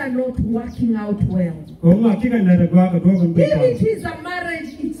things are not working out well. If it is a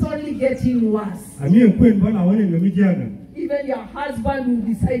marriage, it's only getting worse. Even your husband will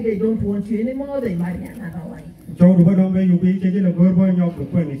decide they don't want you anymore, they marry another wife.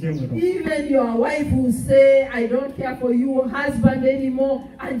 Even your wife will say, I don't care for you, husband, anymore,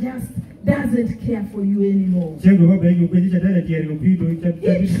 and just doesn't care for you anymore. It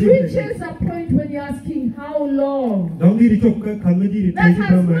reaches a point when you're asking, how long? That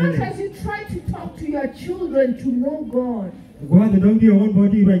as much as you try to talk to your children to know God,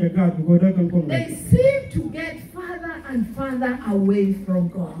 they seem to get further and further away from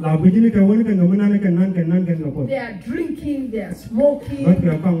God. They are drinking, they are smoking,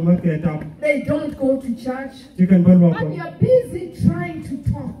 they don't go to church, and you're busy trying to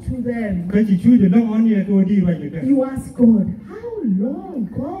talk to them. You ask God, how long,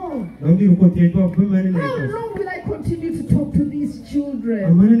 God? How long will I continue to talk to these children? How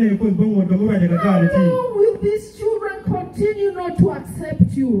long will these children continue not to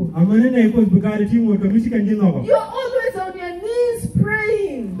accept you? You're always on your knees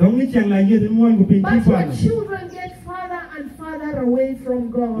praying, but your children get further and further away from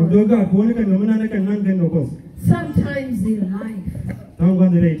God. Sometimes in life,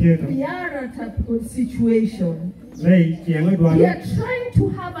 we are at a situation, we are trying to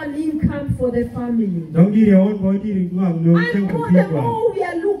have an income for the family. And more and more we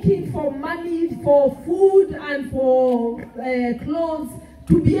are looking for money, for food and for clothes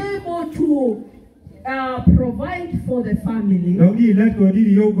to be able to provide for the family.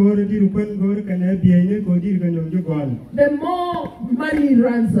 The more money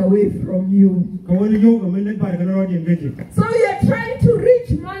runs away from you. So you're trying to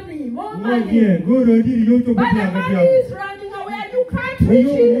reach money, more money. But the money is running away and you can't reach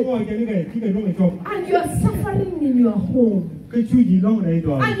it. And you're suffering in your home.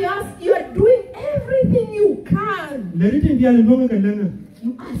 And you're doing everything you can.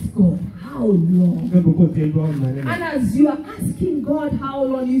 You ask God, how long? And as you are asking God how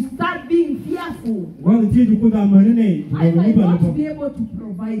long, you start being fearful. I might not be able to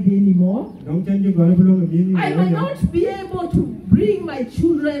provide anymore. I might not be able to bring my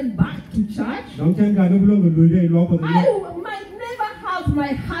children back to church. I might never have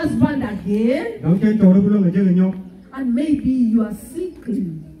my husband again. And maybe you are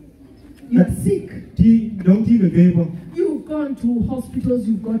sickly. You are sick. You've gone to hospitals,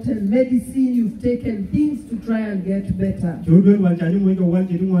 you've gotten medicine, you've taken things to try and get better. And as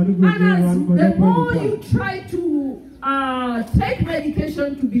the more you try to take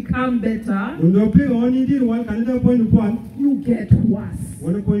medication to become better, you get worse.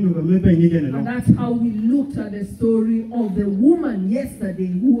 And that's how we looked at the story of the woman yesterday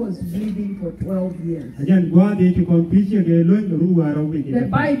who was bleeding for 12 years. The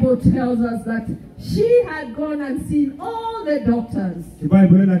Bible tells us that she had gone and seen all the doctors.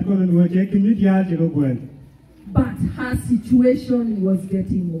 But her situation was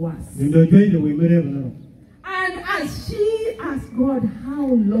getting worse. And as she asked God, how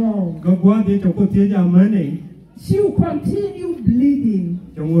long? She will continue bleeding.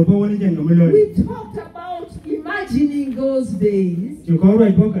 We talked about imagining those days. If a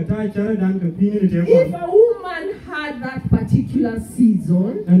woman had that particular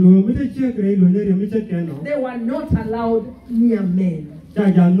season, they were not allowed near men. We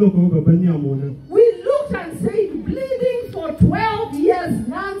looked and said, bleeding for 12 years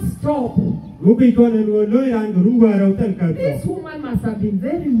non-stop. This woman must have been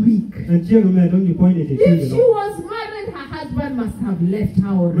very weak. If she was married, her husband must have left her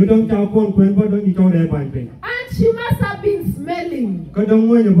already. And she must have been smelling.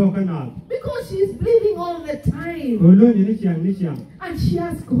 Because she's bleeding all the time. And she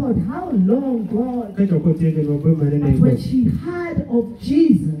asked God, how long, God? But when she heard of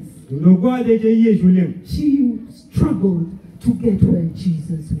Jesus, she struggled to get where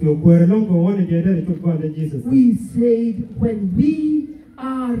Jesus was. We said when we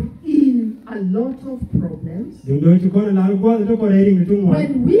are in a lot of problems, when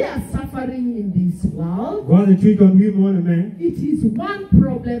we are suffering in this world, it is one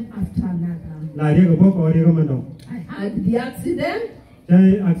problem after another. I had the accident.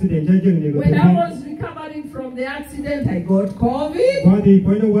 When I was recovering from the accident, I got COVID.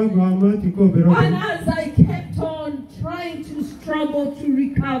 And as I kept on trying to struggle to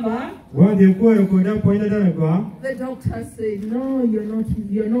recover. The doctor said, no, you're not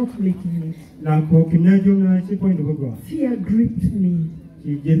making it. Fear gripped me.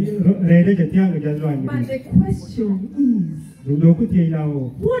 But the question is,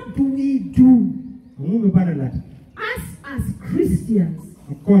 what do we do? Us as Christians,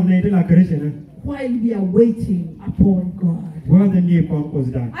 while we are waiting upon God.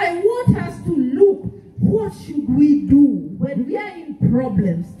 I want us to look, what should we do when we are in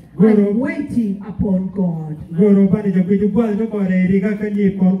problems and waiting upon God?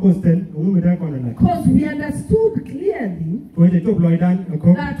 Because we understood clearly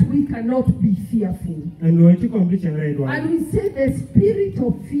that we cannot be fearful. And we say the spirit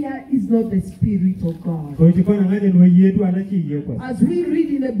of fear is not the spirit of God. As we read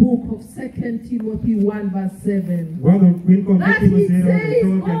in the book of 2 Timothy 1 verse 7, that he says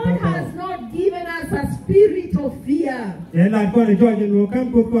God has not given us a spirit of fear,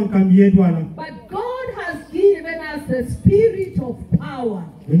 but God has given us the spirit of power.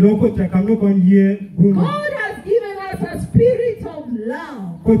 God has given us a spirit of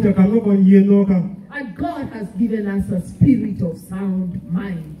love. And God has given us a spirit of sound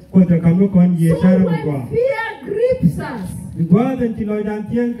mind. So when fear grips us, and you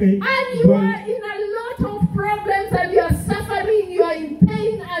are in a lot of problems and you are suffering, you are in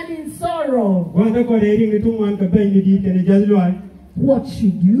pain and in sorrow, what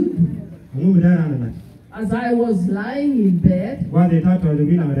should you do? As I was lying in bed, trying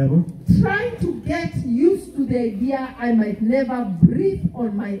to get used to the idea I might never breathe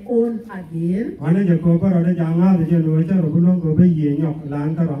on my own again,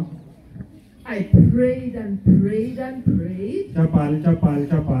 I prayed and prayed and prayed,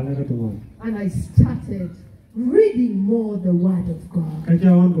 and I started reading more the Word of God. I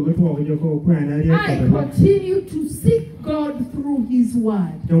continue to seek God through His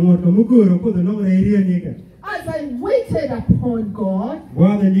Word. As I waited upon God,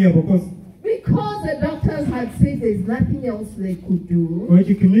 because the doctors had said there's nothing else they could do,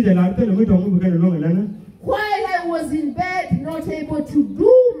 while I was in bed not able to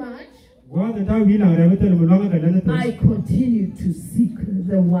do much, I continued to seek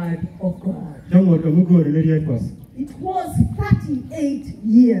the Word of God. It was 38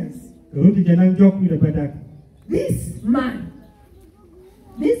 years. This man,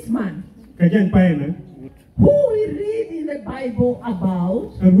 who we read in the Bible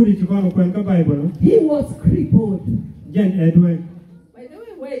about, he was crippled. By the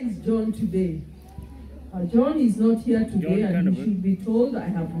way, where is John today? John is not here today, and you should be told I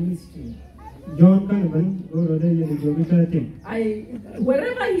have missed him.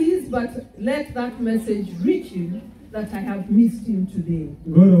 Wherever he is, but let that message reach him that I have missed him today.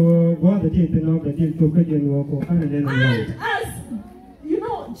 And as you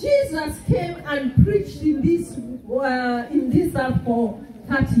know, Jesus came and preached in this earth for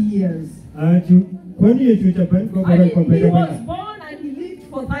 30 years. He was born and he lived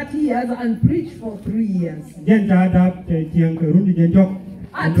for 30 years and preached for 3 years.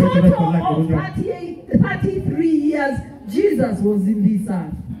 A total of 33 years Jesus was in this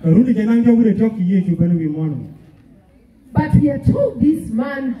earth. But we are told this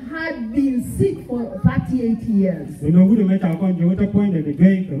man had been sick for 38 years.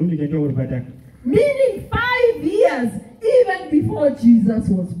 Meaning 5 years even before Jesus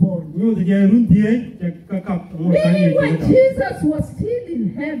was born. Meaning when Jesus was still in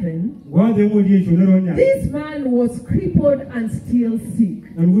heaven, this man was crippled and still sick.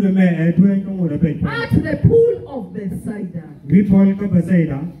 At the pool of Bethsaida,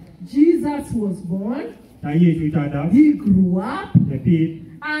 Jesus was born. He grew up.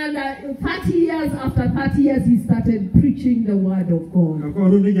 And 30 years after 30 years, he started preaching the Word of God. And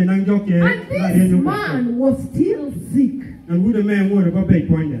this man was still sick.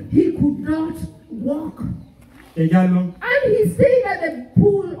 He could not walk. And he stayed at the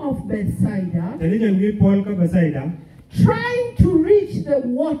pool of Bethsaida, trying to reach the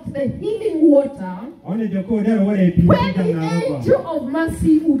healing water, when the angel of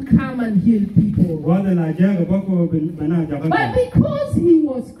mercy would come and heal people. But because he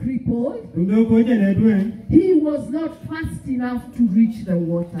was crippled, he was not fast enough to reach the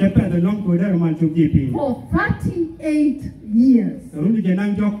water. For 38 years,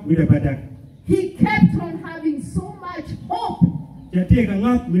 he kept on having so much hope that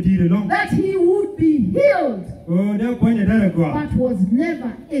he would be healed, but was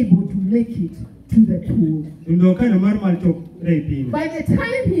never able to make it to the pool. By the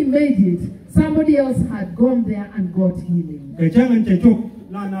time he made it, somebody else had gone there and got healing. I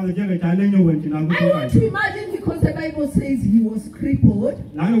want to imagine he because the Bible says he was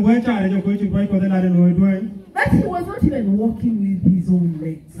crippled, Lana wacha ajo ko chi boy ko dala no doy. that he was not even walking with his own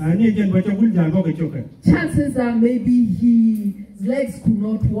legs. Ani jen bacha gul jan ko choke. Chances are maybe his legs could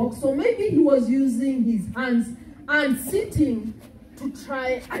not walk, so maybe he was using his hands and sitting to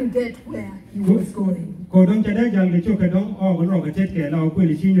try and get where he was going. Ko don chada jal ke choke don o go ro ke tet ke la ko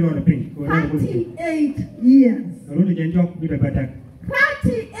li shin ro na pin. 38 years. Runi jen jok bi da batak.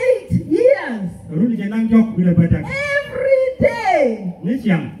 38 years. Runi jen nang jok bi da batak. Every day. Ni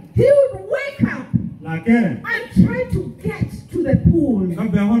siang. He would wake up La kere. and try to get to the pool. Ka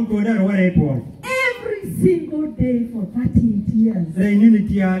be hon ko da ro re pool. Every single day for 38 years. Re ni ni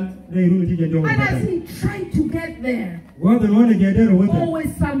tial, re runi ti jen jok. And as he tried to get there,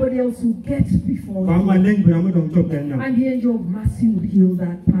 always somebody else who gets before him. And the angel of mercy would heal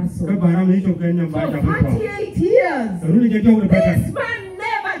that person. For 38 years, this man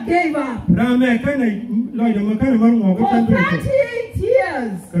never gave up. For 38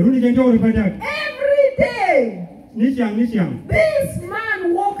 years, every day, this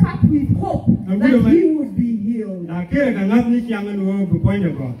man woke up with hope that he would be healed.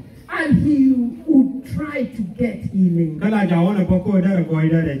 And he would try to get healing. I don't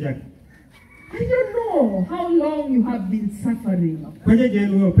know how long you have been suffering. I don't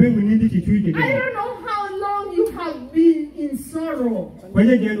know how long you have been in sorrow. I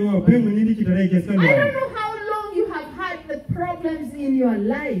don't know how long you have had the problems in your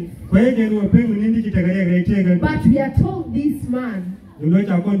life. But we are told this man, it was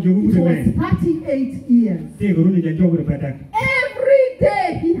 38 years. Every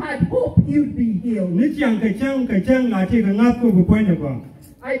day he had hope he would be healed.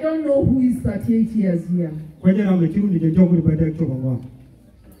 I don't know who is 38 years here.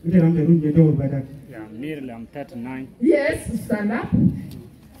 Yeah, nearly I'm 39. Yes, stand up.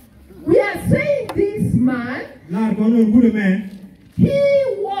 We are saying this man, he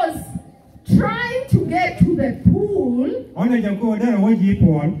was trying to get to the pool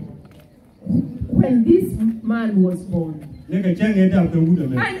when this man was born. And every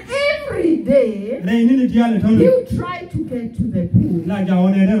day, he would try to get to the pool. You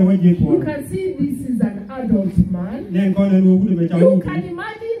can see this is an adult man. You can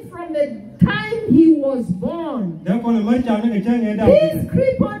imagine from the time he was born, this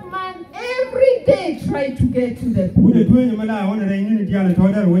crippled man every day tried to get to the pool.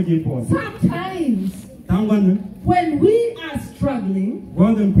 Sometimes, when we are struggling,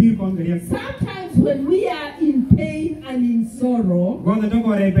 sometimes when we are in pain and in sorrow,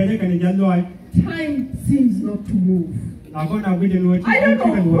 time seems not to move. I don't know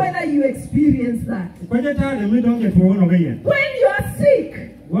whether you experience that. When you are sick,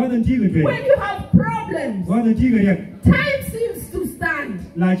 when you have problems, time seems to stand.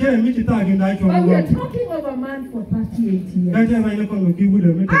 But we are talking of a man for 38 years. And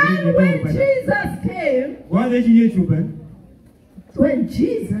when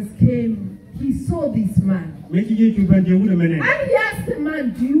Jesus came, he saw this man. And he asked the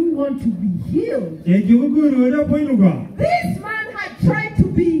man, do you want to be healed? This man had tried to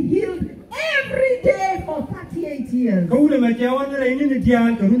be healed every day for 38 years. And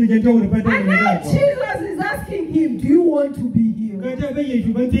now Jesus is asking him, do you want to be healed? This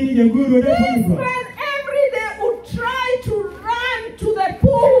man every day would try to run to the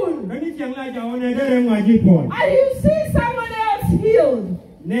pool. And you see someone else healed.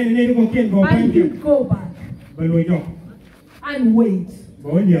 And he'd go back and wait.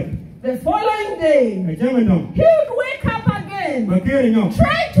 The following day, he would wake up again, try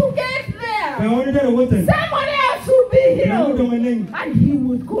to get there. Someone else would be healed, and he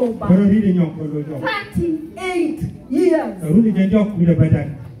would go back. 38 years.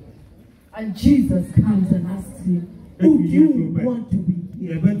 And Jesus comes and asks him, would you want to be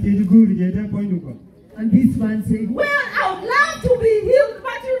healed? And this man said, well, I would love to be healed,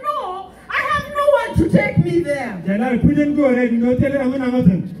 but you know, I have no one to take me there.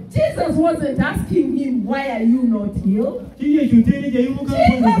 Jesus wasn't asking him, why are you not healed? Jesus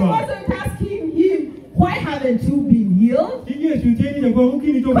wasn't asking him, why haven't you been healed? But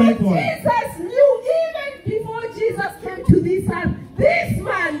Jesus knew even before Jesus came to this earth, this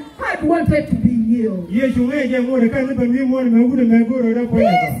man had wanted to be healed. This man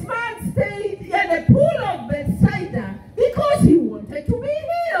stayed in the pool of Bethsaida because he wanted to be healed.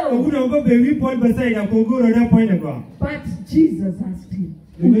 But Jesus asked him,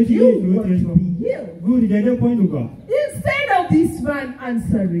 would you want to be healed? Instead of this man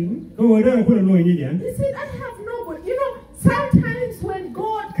answering, he said, I have nobody. You know, sometimes when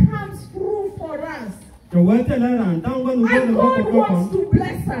God comes through for us, and God wants to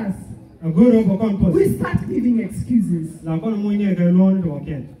bless us, we start giving excuses. And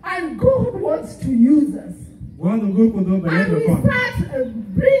God wants to use us. And we start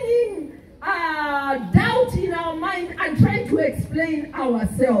bringing doubt in our mind and trying to explain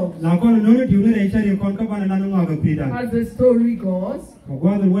ourselves. As the story goes,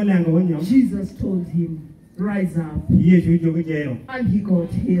 Jesus told him, rise up. And he got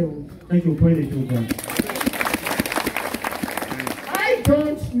healed. I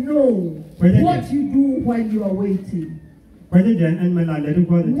don't know what you do while you are waiting.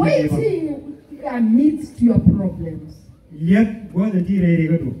 Waiting amidst your problems.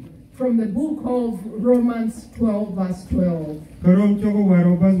 From the book of Romans 12 verse 12.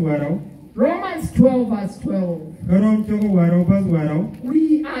 Romans 12 verse 12.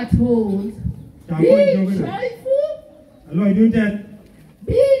 We are told, be joyful.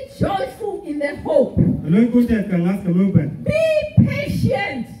 Be joyful in the hope. Be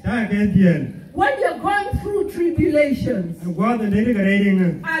patient when you're going through tribulations.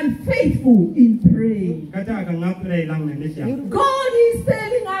 And faithful in praying. God is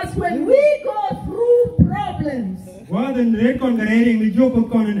telling us when we go through problems,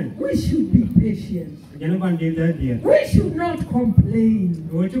 we should be patient. We should not complain.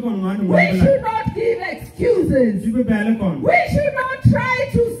 We should not give excuses. We should not try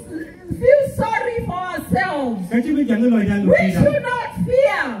to feel sorry for ourselves. We should not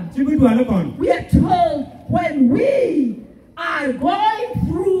fear. We are told when we are going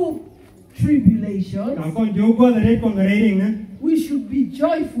through tribulation, we should be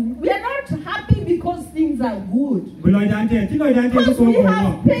joyful. We are not happy because things are good. Because we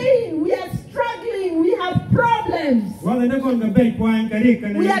have pain, we are struggling, we have problems. We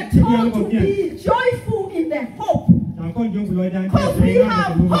are told to be joyful in the hope. Because we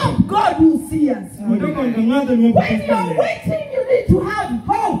have hope, God will see us. When you're waiting, you need to have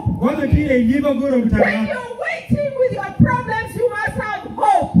hope. When you're waiting with your problems, you must have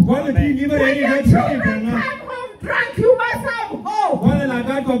hope. When your children come home drunk, you must have hope.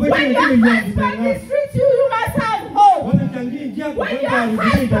 When your husband mistreats you, you must have hope. When your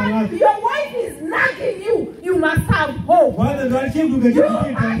husband, your wife is nagging you, you must have hope. You must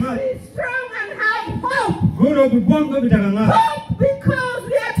be strong and have hope. Hope because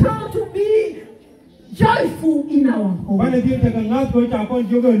we are told to be joyful in our home.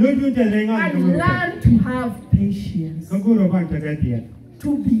 And learn to have patience.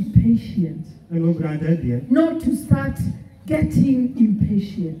 To be patient. Not to start getting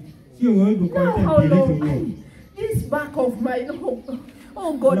impatient. Now how long? This back of my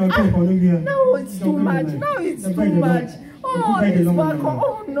oh God. Now it's too much. Now it's too much. Oh, this back.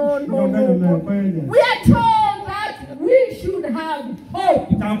 Oh no. We are told that we should have hope.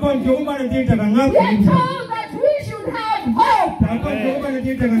 We are told that we should have hope. We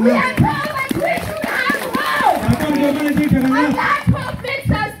are told that we should have hope. And that hope makes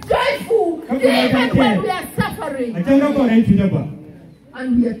us joyful even when we are suffering. And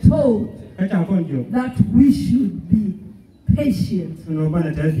we are told that we should be patient.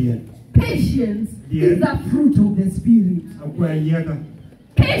 Patience is a fruit of the Spirit.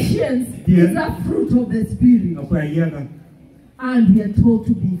 Patience is a fruit of the Spirit. And we are told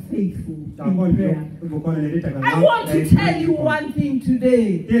to be faithful in prayer. I want to tell you one thing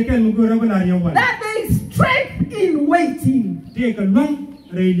today. That there is strength in waiting.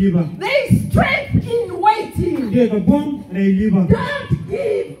 There is strength in waiting. Don't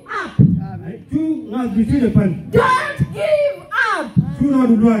give up. Don't give up.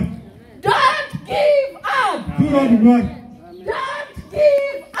 Don't give up. Don't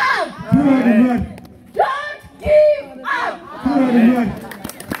give up. Don't give up.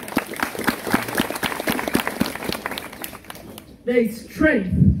 There is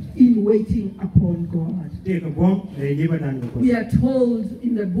strength in waiting upon God. We are told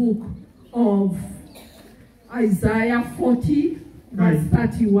in the book of Isaiah 40, verse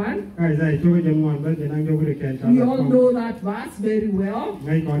 31. We all know that verse very well.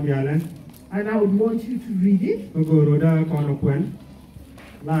 And I would want you to read it.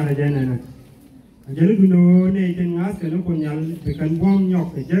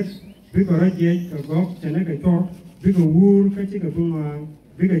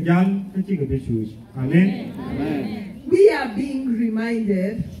 Amen. We are being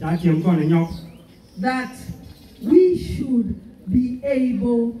reminded that we should be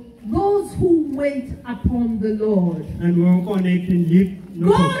able, those who wait upon the Lord,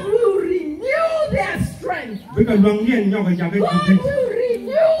 God will renew their strength. God will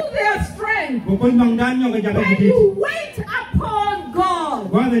renew their strength. When you wait upon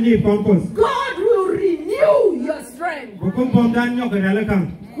God, God will renew your strength.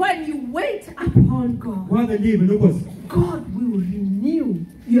 When you wait upon God, Whether live no cause. God will renew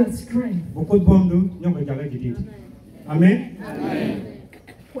your strength. Amen.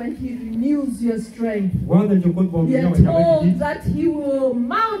 When He renews your strength, we We are told that He will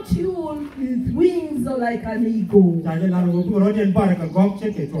mount you with wings like an eagle. That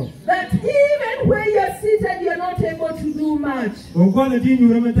even when you're seated, you're not able to do much. When God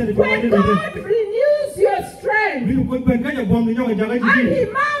renews your strength, and He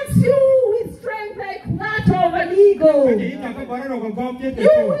mounts you with strength like that of an eagle, you will run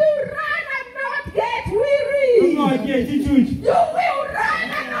and not get weary. You will run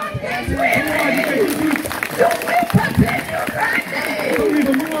and not get weary. You will continue running. You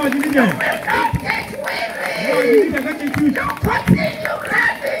will not get weary. You continue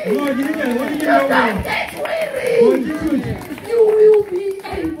running. You don't get weary. You will be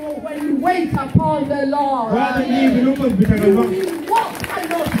able when you wait upon the Lord. You will walk and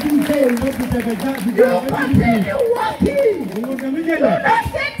not be vain. You continue walking. Do not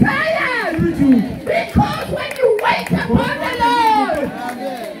get tired. Because when you wait upon the Lord,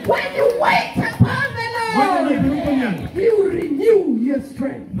 when you wait upon the Lord, He will renew your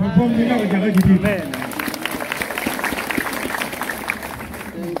strength.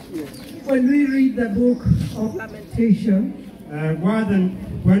 When we read the book of Lamentation,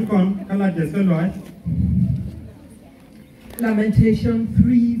 Lamentation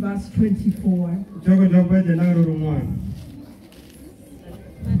 3 verse 24.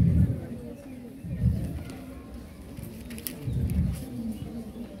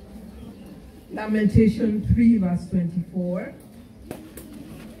 Lamentation 3 verse 24.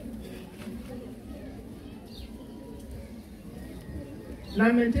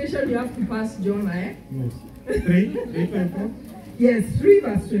 Lamentation, you have to pass John, eh? Yes. 3:24. Yes, 3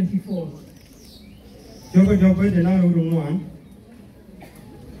 verse 24.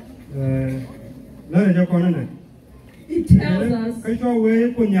 It tells us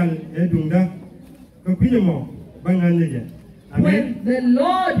when the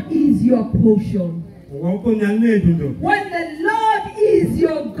Lord is your portion, when the Lord is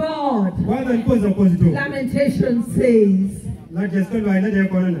your God, Lamentation says,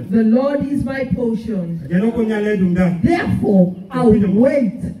 the Lord is my portion, therefore I will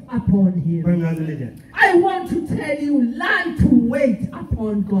wait upon Him. I want to tell you, learn to wait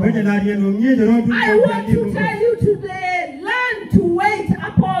upon God. I want to tell you today, learn to wait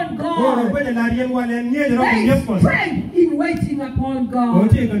upon God. There is strength in waiting upon God.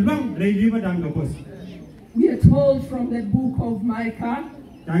 We are told from the book of Micah.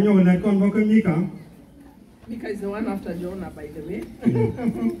 Micah is the one after Jonah, by the way.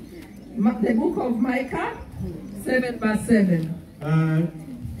 The book of Micah, 7 verse 7.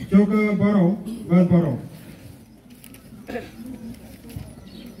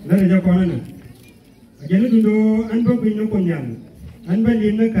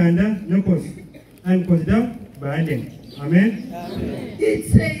 Amen.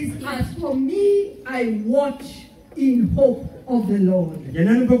 It says, as for me, I watch in hope of the Lord.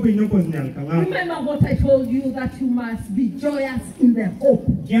 Remember what I told you, that you must be joyous in the hope.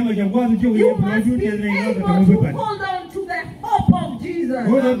 You must be able to hold on to the hope of Jesus.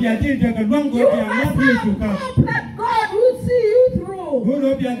 You must have hope that God will see you through. When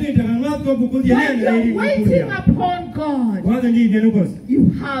you're waiting upon God, you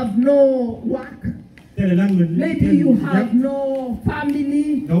have no work. Maybe you have no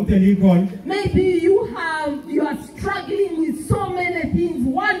family. Maybe you are struggling with so many things,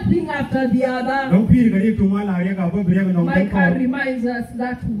 one thing after the other. Micah reminds us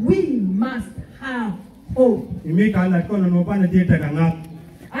that we must have hope.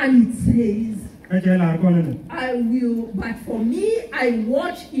 And it says, I will, but for me, I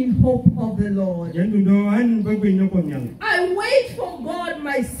watch in hope of the Lord. I wait for God,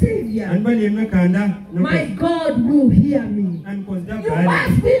 my Savior. My God will hear me. You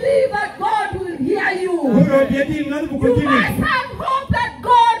must believe that God will hear you. You must have hope that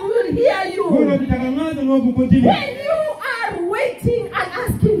God will hear you. When you are waiting and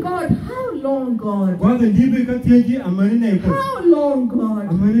asking God, how long, God? How long, God?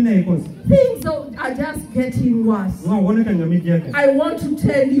 Things are just getting worse. I want to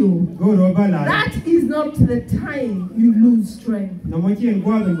tell you, that is not the time you lose strength. God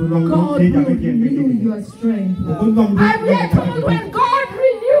will renew your strength. And we are told, when God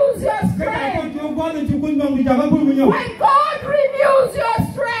renews your strength, when God renews your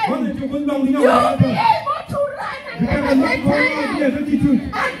strength, you'll be able to run and never get tired. And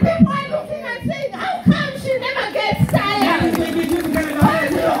people are looking and saying, how come she never gets tired?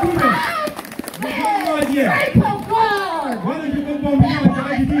 Strength of God. How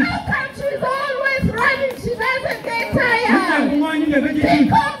come she's always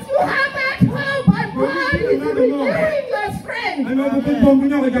Because you have that hope and God is renewing your strength. When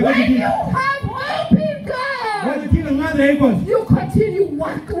you have hope in God, you continue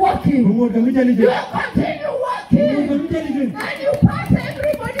walking. You continue walking. And you pass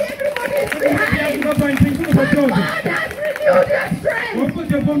everybody is behind. But God has renewed your strength.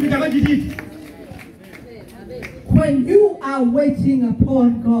 When you are waiting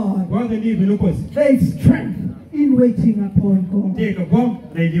upon God, there is strength in waiting upon God.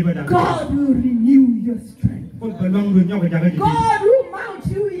 God will renew your strength. God will mount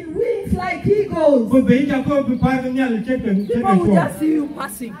you in wings like eagles. People will just see you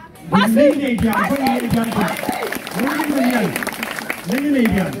passing. And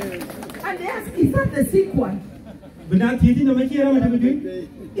they ask, is that the sick one?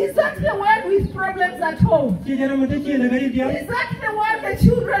 Is that the one with problems at home? Is that the one the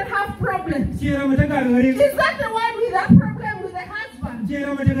children have problems? Is that the one with a problem with the husband?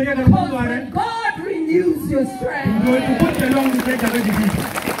 Because when God renews your strength, when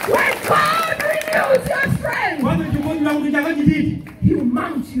God renews your strength, He will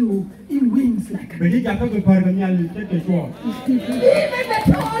mount you in wings like an eagle. Even the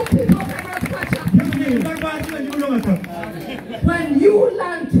tall people cannot catch up. When you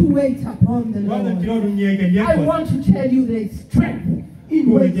learn to wait upon the Lord, I want to tell you there is strength in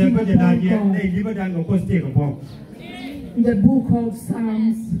waiting upon God. In the book of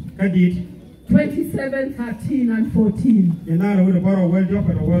Psalms 27, 13 and 14.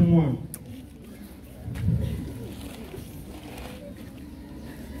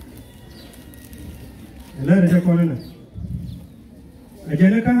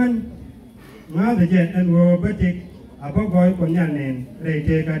 and wo batik abagoy konyanen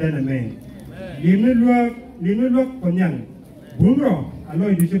reite kadana men limnulok konyan bumro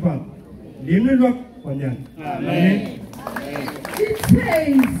aloy disipat limnulok konyan amen. It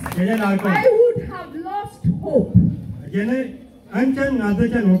says, I would have lost hope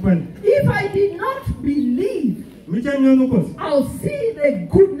if I did not believe I'll see the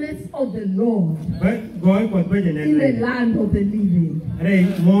goodness of the Lord in the land of the living.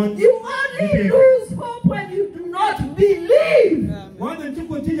 You only lose hope when you do not believe.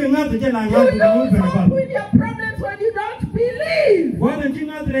 You lose hope with your problems when you don't believe. But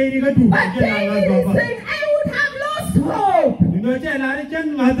David is saying, I would have lost hope if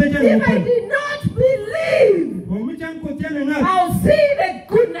I did not believe. I'll see the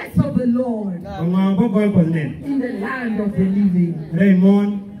goodness of the Lord in the land of the living.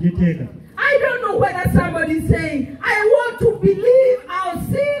 I don't know whether somebody's saying, I want to believe I'll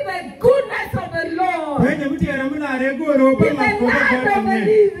see the goodness of the Lord in the land of the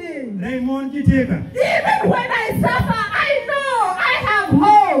living. Even when I suffer, I know I have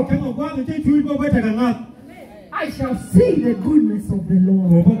hope. I shall see the goodness of the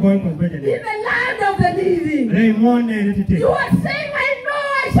Lord in the land of the living. You are saying, I know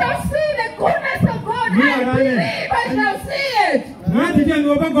I shall see the goodness of God. I believe I shall see it in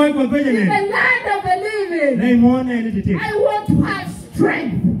the land of the living. I want to have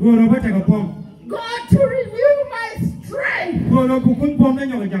strength. God to renew my strength.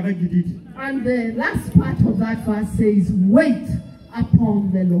 And the last part of that verse says, wait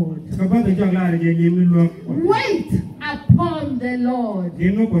upon the Lord. Wait upon the Lord.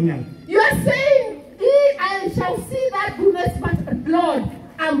 You are saying, I shall see that goodness, but Lord,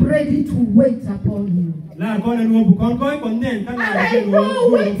 I'm ready to wait upon you. And I know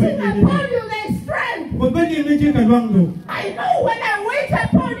waiting upon you there is strength. I know when I wait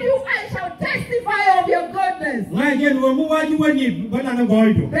upon you, I shall testify of your goodness.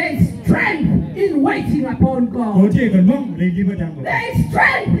 There is strength in waiting upon God. There is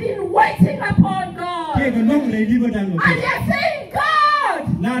strength in waiting upon God. And you're saying, God,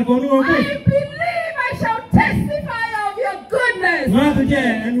 I believe I shall testify of your goodness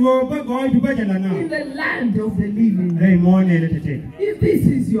in the land of the living. If this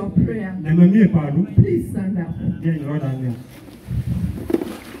is your prayer, please stand up.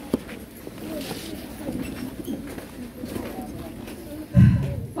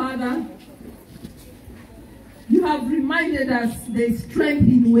 Father, you have reminded us there's strength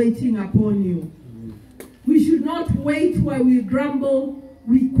in waiting upon you. We should not wait while we grumble,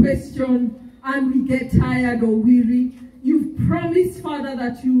 we question, and we get tired or weary. You've promised, Father,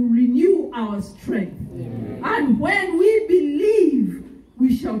 that you renew our strength. And when we believe,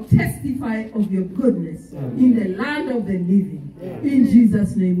 we shall testify of your goodness in the land of the living. In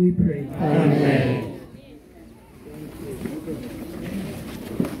Jesus' name we pray. Amen.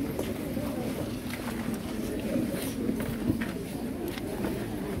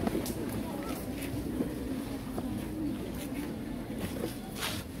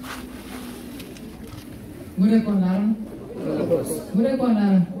 Mure konaran. Mure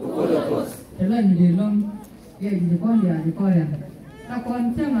konaran. Ela ni dilom. Ye di kon dia di korea. Ta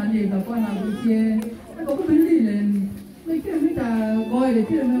kon chang ali ta kon abuche. Ko ko bindi len. Le kira mita goi le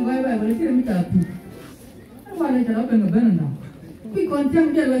kira men goi ba le kira mita pu. Wale ta ben ben na. Pi kon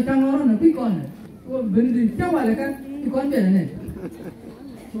chang dia le chang oro na pi kon. Ko bindi chang wale kan pi kon dia ne.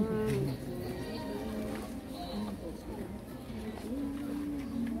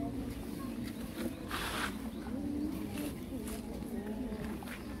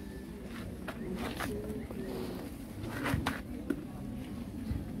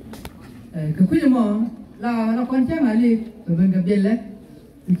 Kuya mo la kon chang ali ben Gambella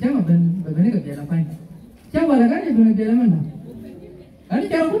chang ben Gambella pai chang wala kan ben Gambella mana ani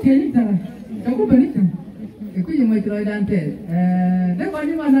cara ko tieni tara chang ko ben chang kuya mo itro dante de ko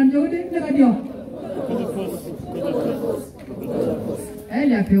ni mana jode de ka dio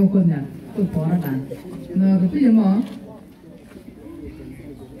ya ke ko nya ko pora dan no kuya mo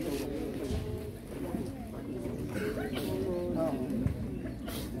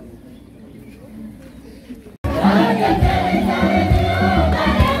Thank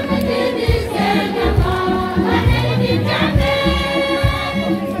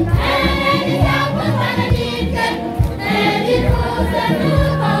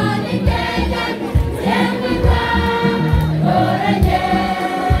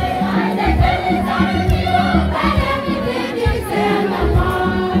you.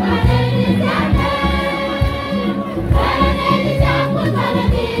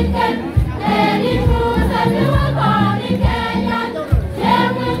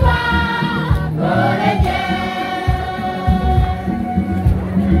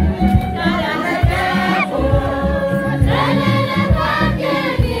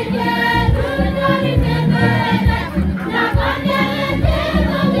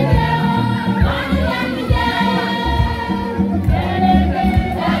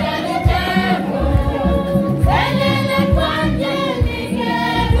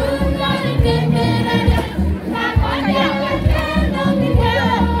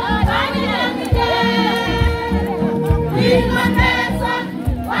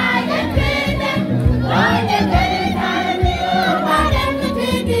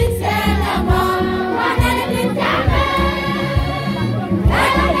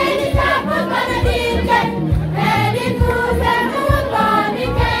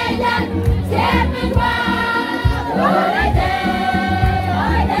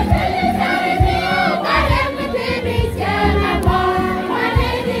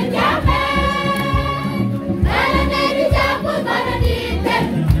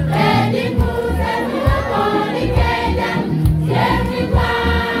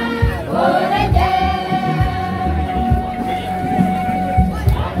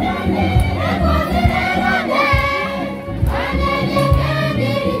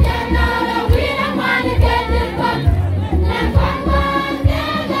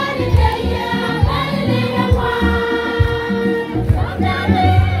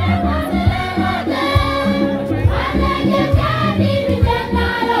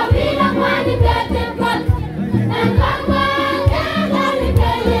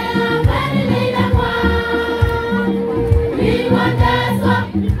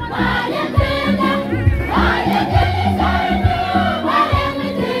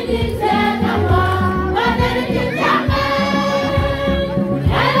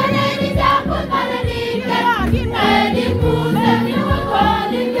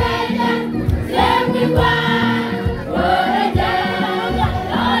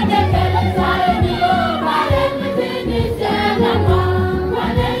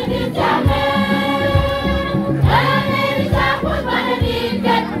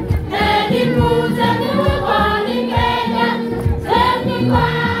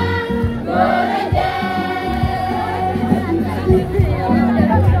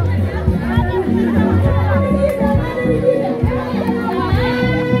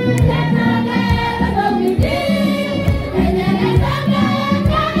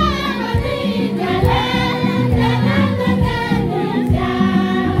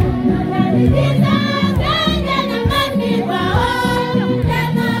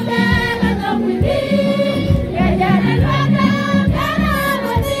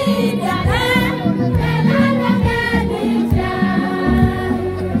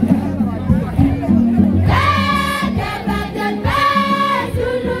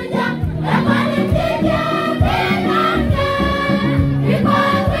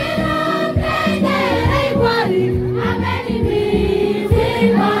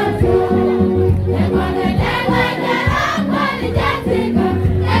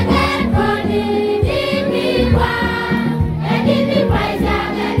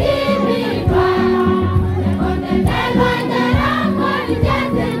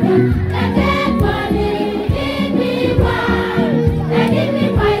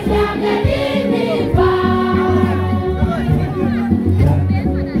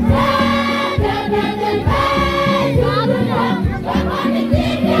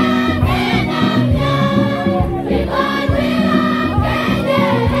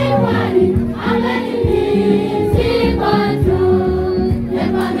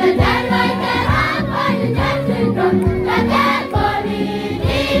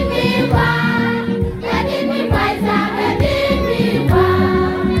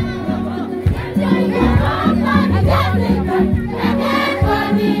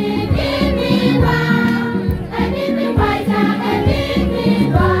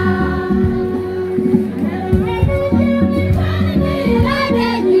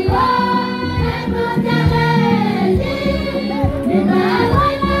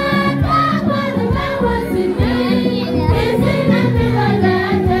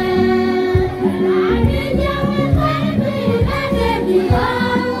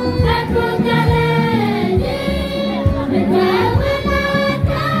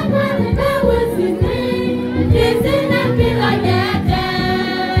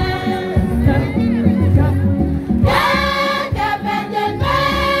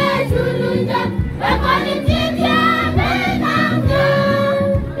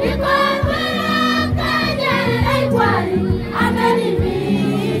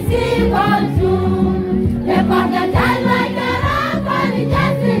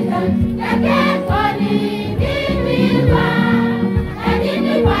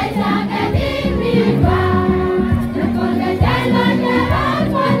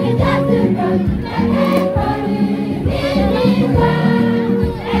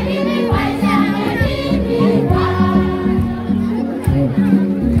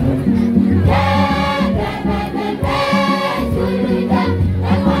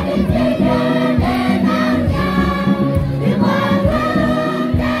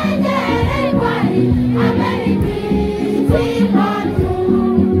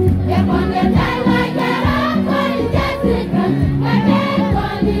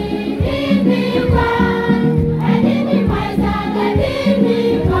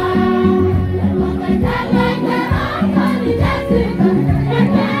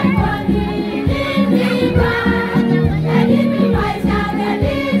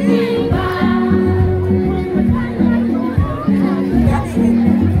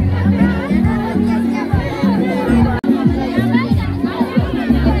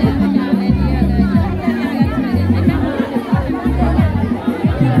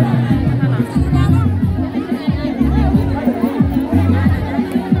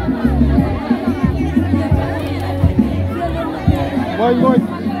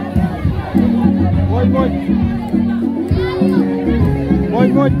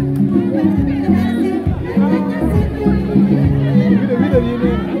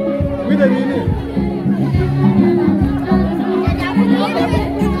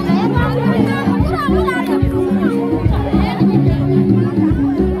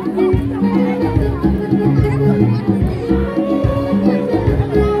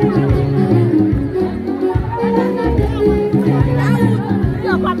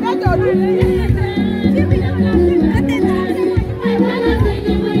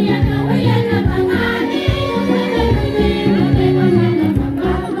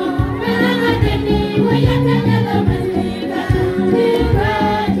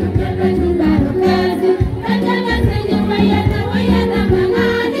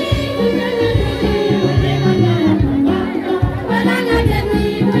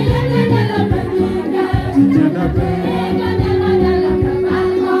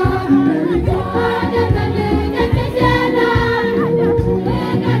 Thank you.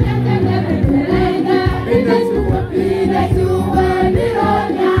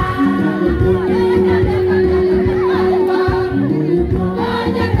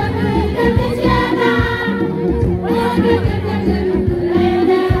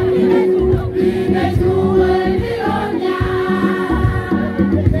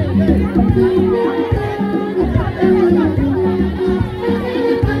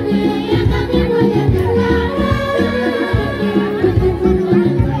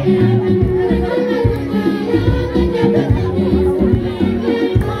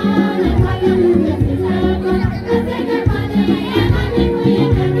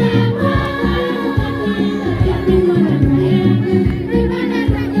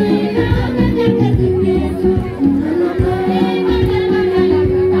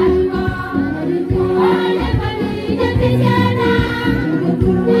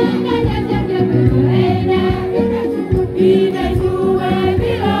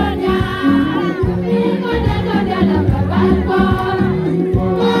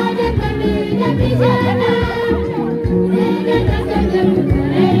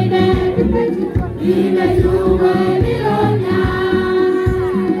 Ime